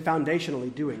first and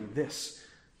foundationally doing this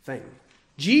thing.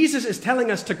 Jesus is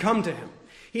telling us to come to him.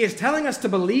 He is telling us to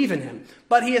believe in him,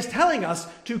 but he is telling us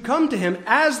to come to him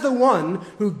as the one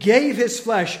who gave his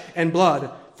flesh and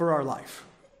blood for our life.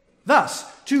 Thus,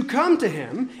 to come to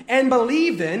him and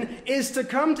believe then is to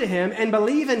come to him and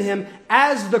believe in him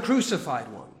as the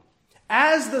crucified one,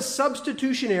 as the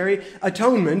substitutionary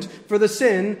atonement for the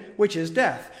sin which is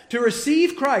death. To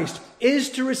receive Christ is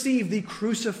to receive the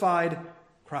crucified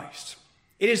Christ.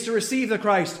 It is to receive the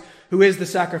Christ who is the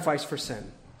sacrifice for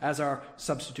sin as our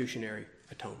substitutionary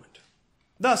atonement.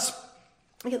 Thus,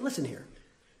 again, listen here.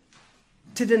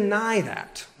 To deny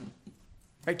that,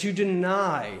 right? To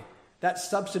deny that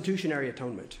substitutionary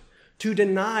atonement, to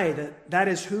deny that that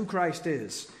is who Christ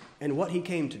is and what he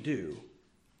came to do,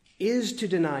 is to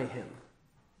deny him.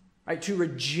 Right? To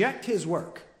reject his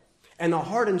work, and the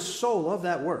heart and soul of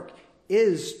that work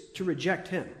is to reject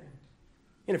him.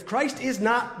 And if Christ is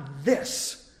not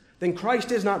this, then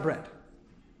Christ is not bread.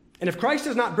 And if Christ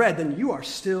is not bread, then you are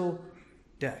still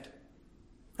dead.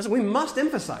 Listen, we must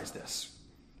emphasize this,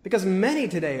 because many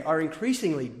today are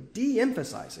increasingly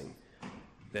de-emphasizing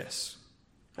this.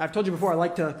 I've told you before, I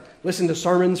like to listen to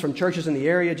sermons from churches in the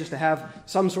area just to have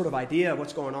some sort of idea of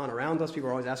what's going on around us. People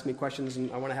are always asking me questions,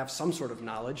 and I want to have some sort of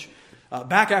knowledge.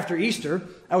 Back after Easter,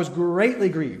 I was greatly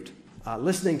grieved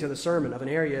listening to the sermon of an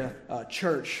area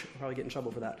church. I'll probably get in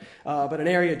trouble for that. But an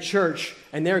area church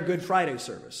and their Good Friday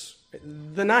service.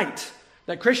 The night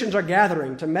that Christians are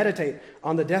gathering to meditate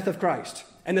on the death of Christ.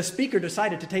 And the speaker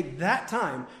decided to take that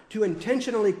time to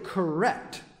intentionally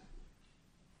correct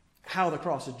how the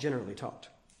cross is generally taught.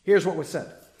 Here's what was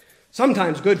said.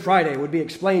 Sometimes Good Friday would be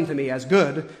explained to me as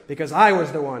good because I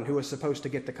was the one who was supposed to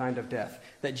get the kind of death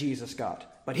that Jesus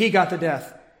got. But he got the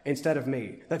death instead of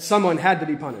me, that someone had to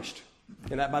be punished.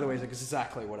 And that, by the way, is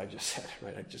exactly what I just said,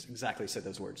 right? I just exactly said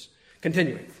those words.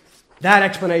 Continuing. That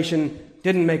explanation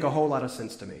didn't make a whole lot of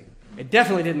sense to me. It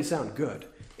definitely didn't sound good.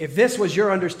 If this was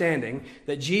your understanding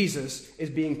that Jesus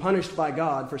is being punished by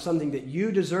God for something that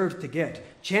you deserved to get,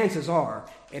 chances are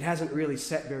it hasn't really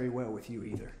set very well with you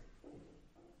either.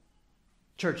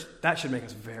 Church, that should make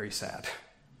us very sad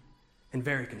and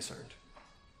very concerned.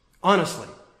 Honestly,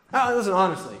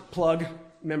 plug,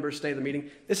 members, stay in the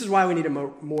meeting. This is why we need a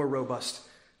more robust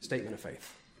statement of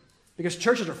faith. Because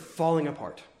churches are falling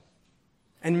apart.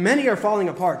 And many are falling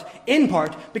apart, in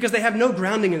part, because they have no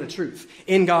grounding in the truth,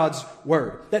 in God's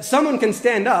word. That someone can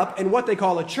stand up in what they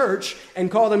call a church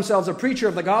and call themselves a preacher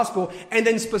of the gospel and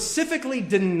then specifically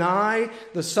deny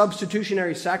the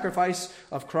substitutionary sacrifice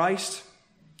of Christ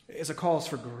is a cause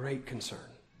for great concern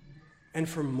and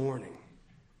for mourning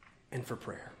and for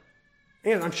prayer.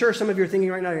 And I'm sure some of you are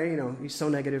thinking right now, he's so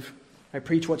negative. I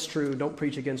preach what's true, don't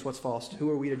preach against what's false.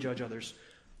 Who are we to judge others?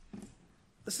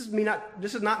 This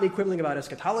is not me quibbling about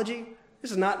eschatology. This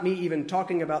is not me even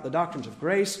talking about the doctrines of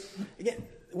grace. Again,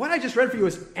 what I just read for you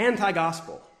is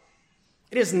anti-gospel.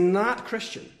 It is not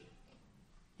Christian.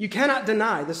 You cannot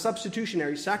deny the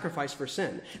substitutionary sacrifice for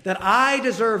sin, that I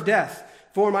deserve death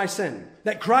for my sin,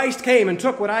 that Christ came and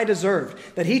took what I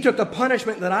deserved, that he took the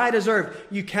punishment that I deserved.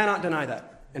 You cannot deny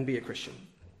that and be a Christian.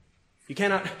 You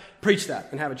cannot preach that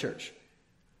and have a church,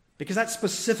 because that's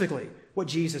specifically what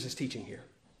Jesus is teaching here.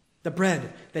 The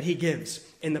bread that he gives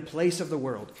in the place of the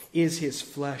world is his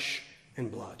flesh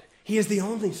and blood. He is the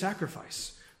only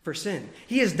sacrifice for sin.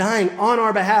 He is dying on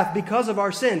our behalf because of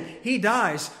our sin. He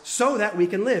dies so that we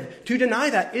can live. To deny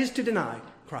that is to deny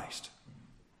Christ.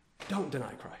 Don't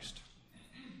deny Christ.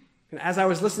 And as I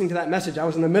was listening to that message, I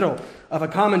was in the middle of a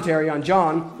commentary on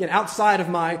John. And outside of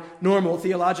my normal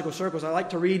theological circles, I like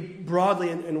to read broadly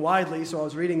and widely, so I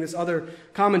was reading this other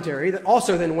commentary that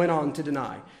also then went on to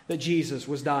deny that Jesus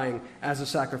was dying as a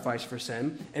sacrifice for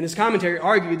sin. And this commentary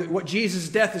argued that what Jesus'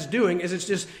 death is doing is it's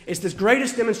this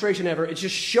greatest demonstration ever. It's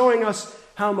just showing us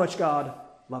how much God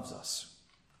loves us.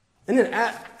 And then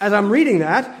as I'm reading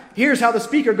that, here's how the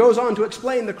speaker goes on to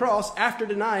explain the cross after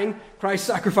denying Christ's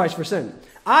sacrifice for sin.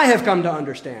 I have come to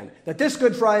understand that this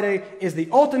Good Friday is the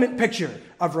ultimate picture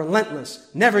of relentless,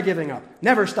 never giving up,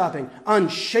 never stopping,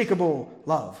 unshakable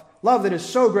love. Love that is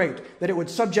so great that it would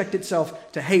subject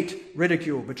itself to hate,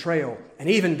 ridicule, betrayal, and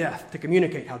even death to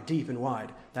communicate how deep and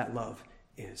wide that love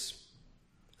is.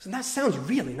 So that sounds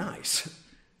really nice.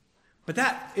 But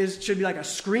that should be like a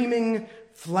screaming,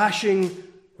 flashing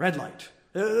red light.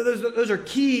 Those are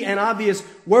key and obvious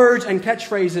words and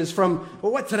catchphrases from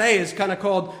what today is kind of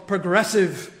called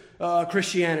progressive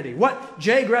Christianity. What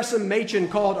J. Gresham Machen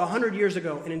called 100 years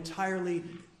ago an entirely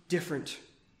different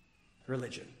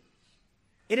religion.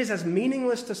 It is as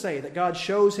meaningless to say that God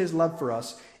shows his love for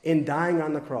us in dying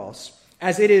on the cross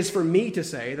as it is for me to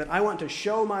say that I want to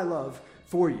show my love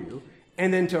for you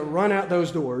and then to run out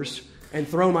those doors and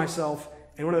throw myself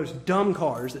in one of those dumb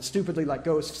cars that stupidly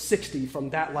goes 60 from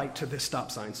that light to this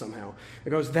stop sign somehow. It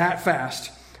goes that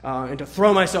fast, and to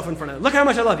throw myself in front of it. Look how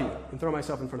much I love you, and throw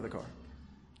myself in front of the car.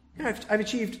 I've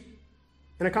achieved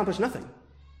and accomplished nothing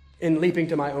in leaping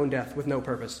to my own death with no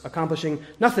purpose, accomplishing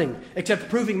nothing except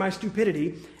proving my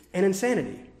stupidity and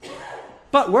insanity.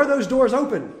 But were those doors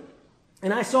open?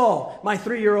 And I saw my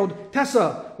 3-year-old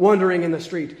Tessa wandering in the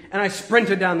street, and I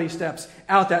sprinted down these steps,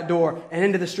 out that door, and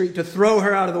into the street to throw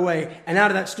her out of the way and out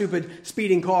of that stupid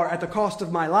speeding car at the cost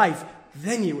of my life.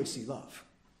 Then you would see love.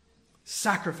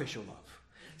 Sacrificial love.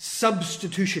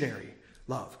 Substitutionary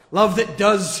love. Love that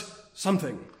does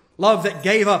something. Love that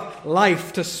gave up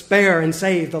life to spare and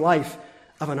save the life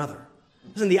of another.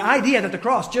 Listen, the idea that the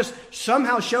cross just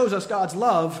somehow shows us God's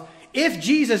love if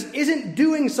Jesus isn't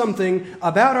doing something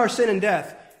about our sin and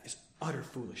death is utter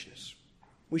foolishness.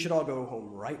 We should all go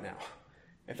home right now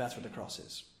if that's what the cross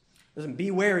is. Listen,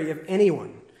 be wary of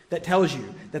anyone that tells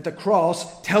you that the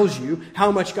cross tells you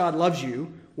how much God loves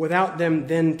you without them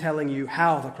then telling you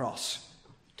how the cross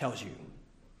tells you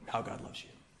how God loves you.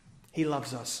 He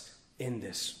loves us in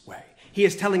this way. He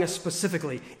is telling us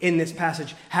specifically in this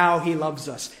passage how he loves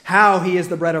us, how he is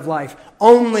the bread of life,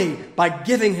 only by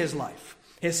giving his life,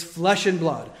 his flesh and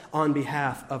blood on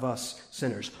behalf of us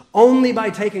sinners. Only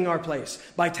by taking our place,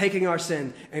 by taking our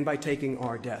sin, and by taking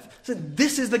our death. So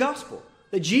this is the gospel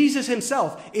that Jesus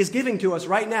himself is giving to us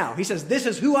right now. He says, this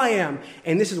is who I am,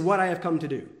 and this is what I have come to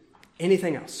do.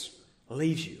 Anything else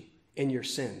leaves you in your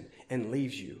sin and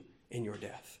leaves you in your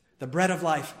death. The bread of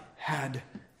life had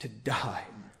to die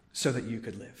so that you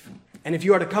could live. And if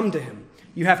you are to come to him,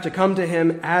 you have to come to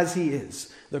him as he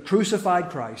is, the crucified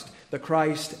Christ, the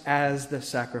Christ as the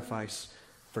sacrifice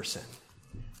for sin.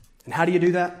 And how do you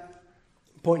do that?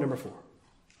 Point number 4,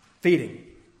 feeding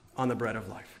on the bread of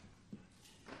life.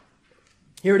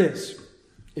 Here it is.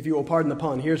 If you will pardon the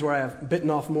pun, here's where I have bitten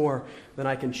off more than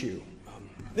I can chew.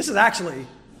 This is actually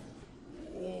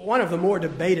one of the more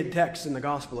debated texts in the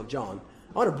Gospel of John.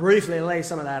 I want to briefly lay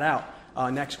some of that out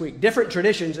next week. Different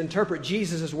traditions interpret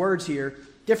Jesus' words here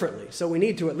differently, so we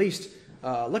need to at least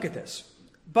look at this.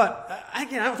 But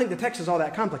again, I don't think the text is all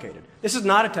that complicated. This is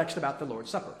not a text about the Lord's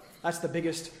Supper. That's the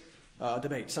biggest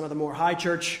debate. Some of the more high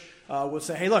church will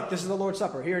say, hey, look, this is the Lord's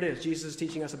Supper. Here it is. Jesus is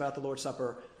teaching us about the Lord's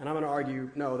Supper. And I'm going to argue,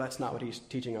 no, that's not what he's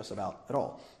teaching us about at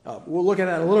all. We'll look at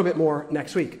that a little bit more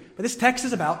next week. But this text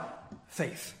is about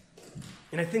faith.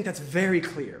 And I think that's very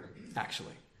clear,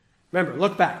 actually. Remember,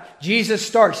 look back. Jesus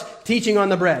starts teaching on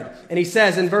the bread. And he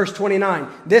says in verse 29,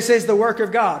 this is the work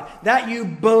of God, that you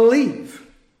believe.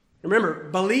 Remember,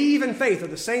 believe and faith are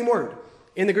the same word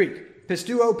in the Greek.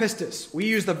 Pisteuo, pistis. We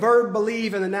use the verb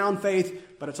believe and the noun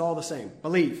faith, but it's all the same.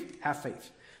 Believe, have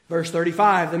faith. Verse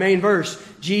 35, the main verse,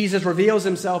 Jesus reveals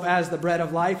himself as the bread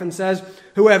of life and says,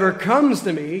 whoever comes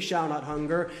to me shall not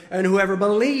hunger, and whoever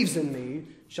believes in me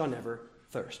shall never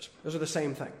thirst. Those are the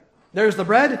same thing. There's the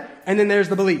bread, and then there's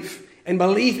the belief. And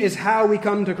belief is how we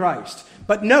come to Christ.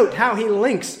 But note how he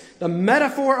links the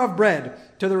metaphor of bread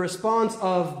to the response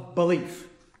of belief,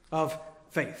 of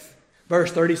faith. Verse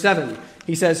 37,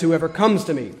 he says, whoever comes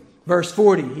to me. Verse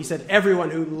 40, he said, everyone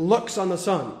who looks on the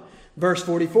Son. Verse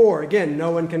 44, again,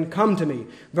 no one can come to me.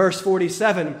 Verse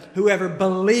 47, whoever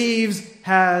believes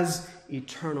has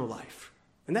eternal life.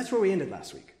 And that's where we ended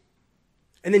last week.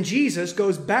 And then Jesus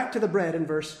goes back to the bread in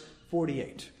verse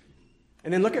 48.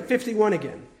 And then look at 51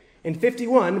 again. In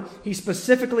 51, he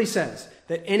specifically says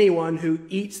that anyone who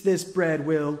eats this bread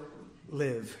will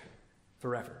live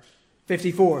forever.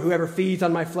 54, whoever feeds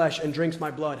on my flesh and drinks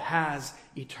my blood has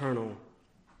eternal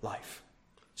life.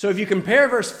 So if you compare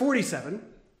verse 47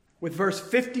 with verse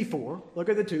 54, look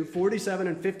at the two, 47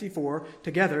 and 54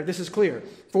 together, this is clear.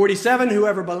 47,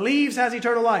 whoever believes has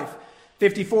eternal life.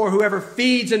 54, whoever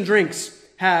feeds and drinks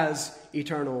has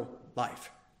eternal life.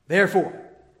 Therefore,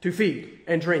 to feed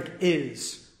and drink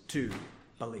is to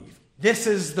believe. This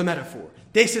is the metaphor.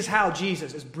 This is how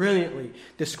Jesus is brilliantly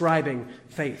describing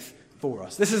faith for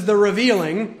us. This is the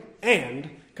revealing and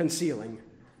concealing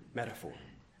metaphor.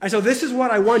 And so this is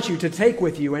what I want you to take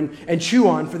with you and chew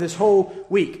on for this whole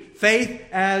week. Faith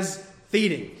as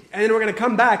feeding. And then we're going to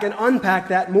come back and unpack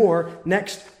that more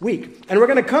next week. And we're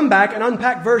going to come back and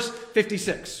unpack verse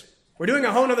 56. We're doing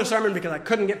a whole other sermon because I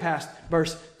couldn't get past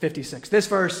verse 56. This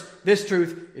verse, this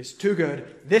truth is too good.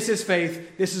 This is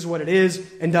faith. This is what it is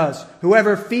and does.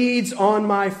 Whoever feeds on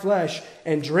my flesh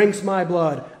and drinks my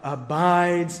blood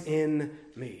abides in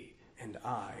me, and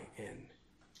I in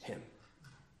him.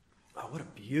 Oh, what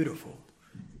a beautiful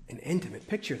and intimate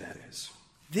picture that is.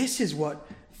 This is what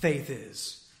faith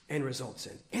is and results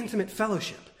in. Intimate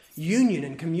fellowship, union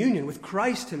and communion with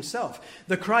Christ himself,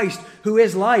 the Christ who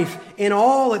is life in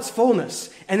all its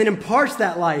fullness, and then imparts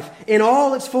that life in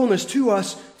all its fullness to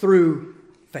us through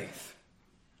faith.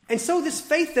 And so this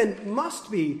faith then must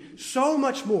be so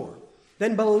much more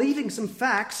than believing some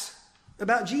facts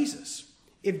about Jesus.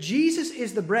 If Jesus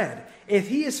is the bread, if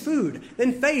he is food,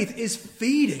 then faith is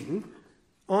feeding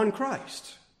on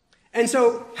Christ. And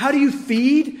so how do you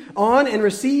feed on and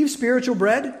receive spiritual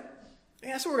bread?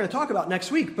 That's what we're going to talk about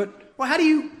next week. But how do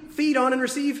you feed on and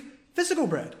receive physical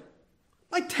bread?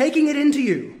 By taking it into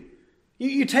you.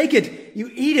 You take it, you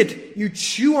eat it, you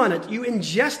chew on it, you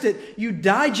ingest it, you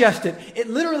digest it. It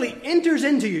literally enters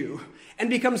into you and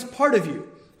becomes part of you.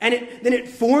 And then it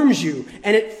forms you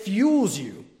and it fuels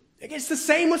you. It's the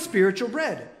same with spiritual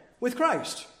bread, with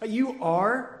Christ. You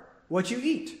are what you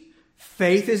eat.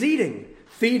 Faith is eating,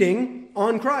 feeding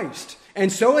on Christ. And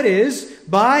so it is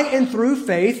by and through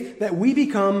faith that we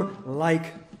become like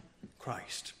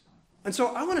Christ. And so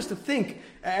I want us to think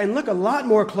and look a lot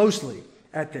more closely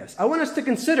at this. I want us to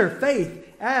consider faith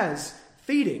as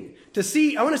feeding.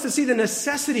 I want us to see the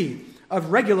necessity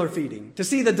of regular feeding, to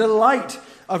see the delight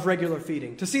of regular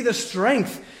feeding, to see the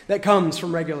strength that comes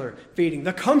from regular feeding,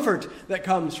 the comfort that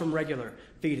comes from regular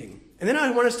feeding. And then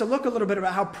I want us to look a little bit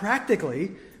about how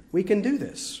practically we can do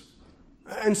this.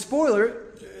 And spoiler,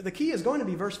 the key is going to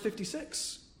be verse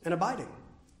 56, and abiding.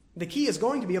 The key is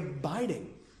going to be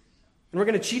abiding. And we're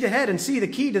going to cheat ahead and see the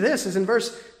key to this is in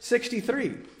verse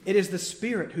 63. It is the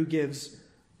Spirit who gives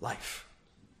life.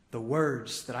 The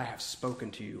words that I have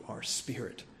spoken to you are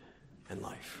spirit and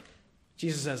life.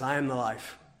 Jesus says, I am the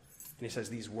life. And he says,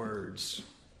 these words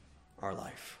are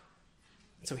life.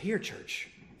 And so here, church,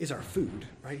 is our food,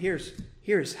 right?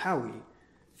 Here's how we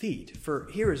feed. For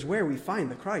here is where we find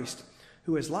the Christ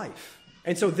who is life.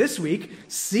 And so this week,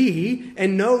 see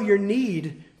and know your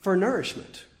need for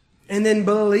nourishment. And then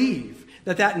believe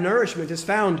that that nourishment is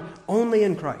found only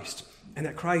in Christ. And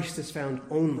that Christ is found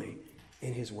only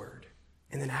in his word.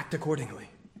 And then act accordingly.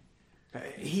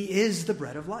 He is the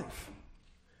bread of life.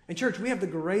 And church, we have the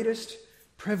greatest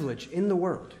privilege in the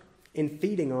world in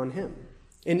feeding on him.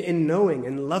 In knowing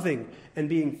and loving and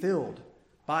being filled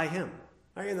by him.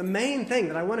 The main thing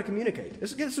that I want to communicate.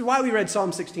 This is why we read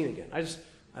Psalm 16 again.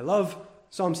 I love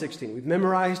Psalm 16. We've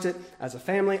memorized it as a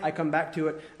family. I come back to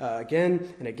it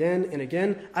again and again and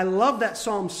again. I love that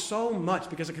psalm so much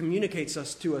because it communicates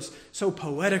to us so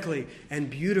poetically and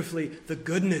beautifully the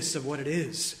goodness of what it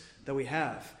is that we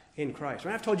have in Christ.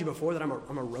 Right? I've told you before that I'm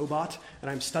a robot and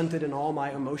I'm stunted in all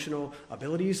my emotional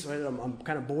abilities. Right? I'm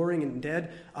kind of boring and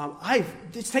dead.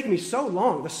 It's taken me so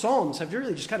long. The Psalms have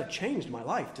really just kind of changed my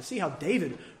life to see how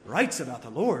David writes about the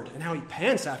Lord and how he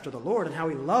pants after the Lord and how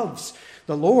he loves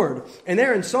the Lord. And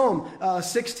there in Psalm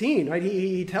 16, right,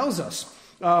 he tells us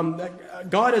that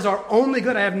God is our only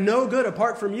good. I have no good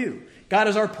apart from you. God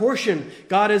is our portion.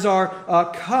 God is our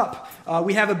cup.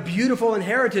 We have a beautiful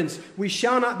inheritance. We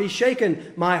shall not be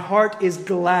shaken. My heart is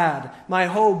glad. My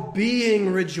whole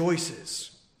being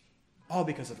rejoices. All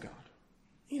because of God.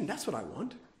 That's what I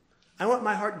want. I want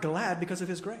my heart glad because of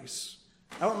his grace.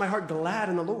 I want my heart glad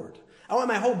in the Lord. I want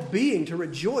my whole being to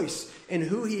rejoice in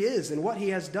who he is and what he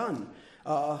has done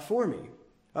for me.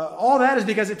 All that is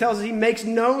because it tells us he makes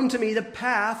known to me the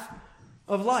path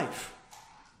of life.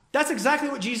 That's exactly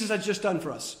what Jesus has just done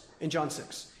for us in John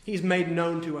 6. He's made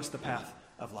known to us the path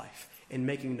of life in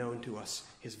making known to us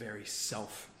his very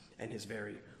self and his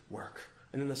very work.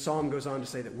 And then the psalm goes on to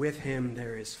say that with him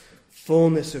there is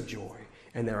fullness of joy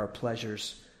and there are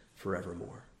pleasures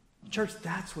forevermore. Church,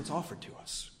 that's what's offered to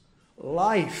us.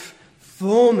 Life,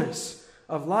 fullness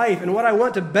of life. And what I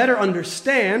want to better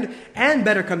understand and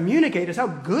better communicate is how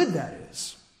good that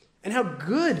is and how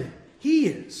good he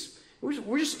is.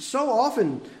 We're just so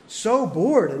often so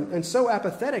bored and so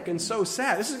apathetic and so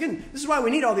sad. This is why we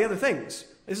need all the other things.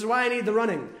 This is why I need the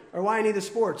running, or why I need the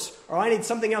sports, or I need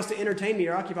something else to entertain me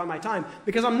or occupy my time,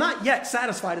 because I'm not yet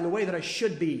satisfied in the way that I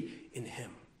should be in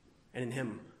him and in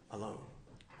him alone.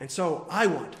 And so I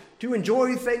want to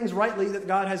enjoy things rightly that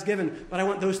God has given, but I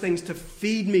want those things to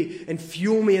feed me and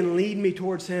fuel me and lead me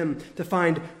towards him, to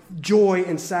find joy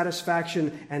and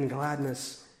satisfaction and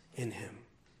gladness in him.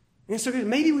 And so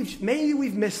maybe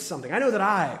we've missed something. I know that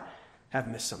I have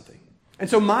missed something. And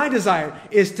so my desire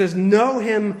is to know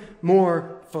him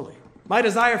more fully. My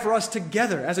desire for us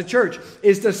together as a church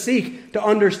is to seek to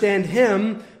understand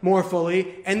him more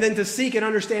fully, and then to seek and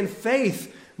understand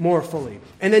faith more fully,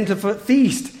 and then to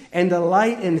feast and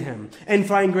delight in him and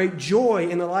find great joy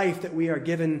in the life that we are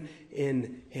given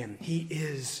in him. He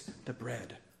is the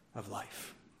bread of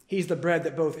life. He's the bread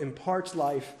that both imparts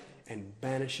life and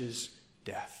banishes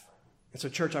death. And so,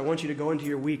 church, I want you to go into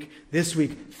your week, this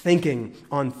week, thinking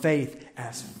on faith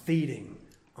as feeding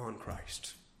on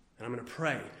Christ. And I'm going to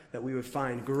pray that we would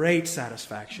find great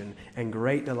satisfaction and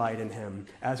great delight in him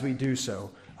as we do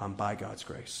so by God's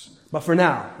grace. But for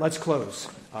now, let's close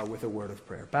with a word of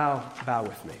prayer. Bow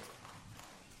with me.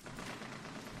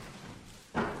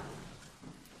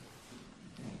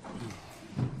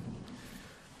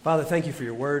 Father, thank you for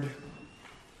your word.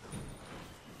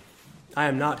 I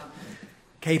am not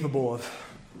capable of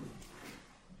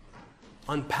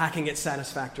unpacking it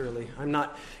satisfactorily. I'm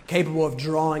not capable of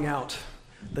drawing out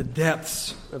the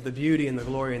depths of the beauty and the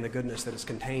glory and the goodness that is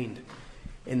contained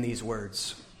in these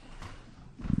words.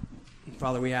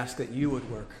 Father, we ask that you would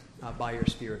work by your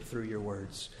Spirit through your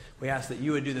words. We ask that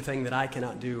you would do the thing that I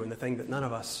cannot do and the thing that none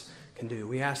of us can do.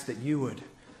 We ask that you would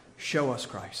show us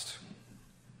Christ.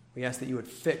 We ask that you would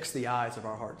fix the eyes of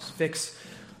our hearts. Fix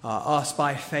us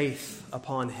by faith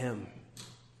upon him.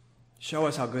 Show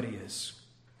us how good he is.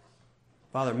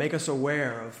 Father, make us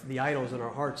aware of the idols in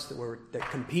our hearts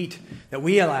that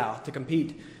we allow to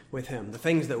compete with him, the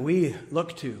things that we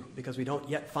look to because we don't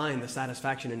yet find the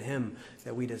satisfaction in him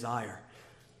that we desire.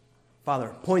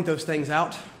 Father, point those things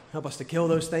out. Help us to kill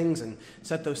those things and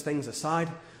set those things aside.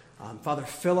 Father,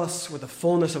 fill us with the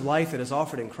fullness of life that is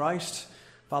offered in Christ.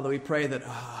 Father, we pray that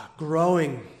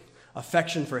growing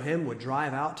affection for him would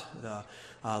drive out the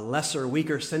lesser,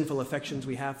 weaker, sinful affections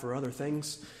we have for other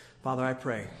things. Father, I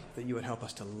pray that you would help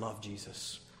us to love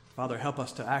Jesus. Father, help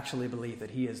us to actually believe that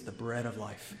he is the bread of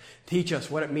life. Teach us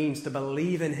what it means to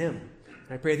believe in him.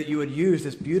 And I pray that you would use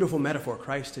this beautiful metaphor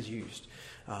Christ has used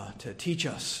to teach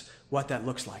us what that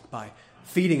looks like by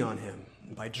feeding on him,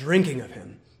 by drinking of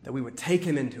him, that we would take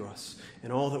him into us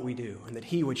in all that we do, and that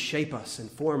he would shape us and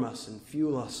form us and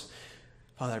fuel us.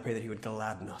 Father, I pray that he would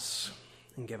gladden us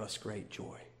and give us great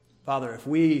joy. Father, if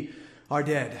we are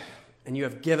dead and you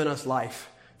have given us life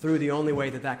through the only way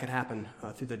that could happen,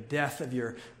 through the death of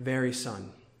your very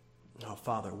Son, oh,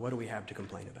 Father, what do we have to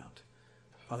complain about?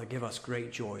 Father, give us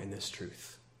great joy in this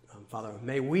truth. Father,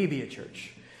 may we be a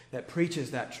church that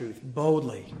preaches that truth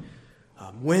boldly,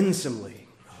 winsomely,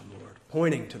 Lord,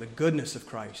 pointing to the goodness of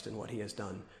Christ and what he has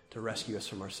done to rescue us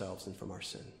from ourselves and from our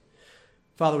sin.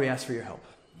 Father, we ask for your help.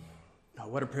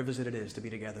 What a privilege that it is to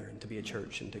be together and to be a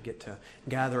church and to get to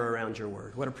gather around your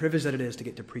word. What a privilege that it is to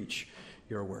get to preach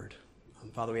your word.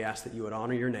 Father, we ask that you would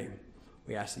honor your name.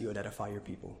 We ask that you would edify your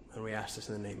people. And we ask this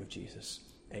in the name of Jesus.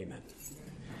 Amen.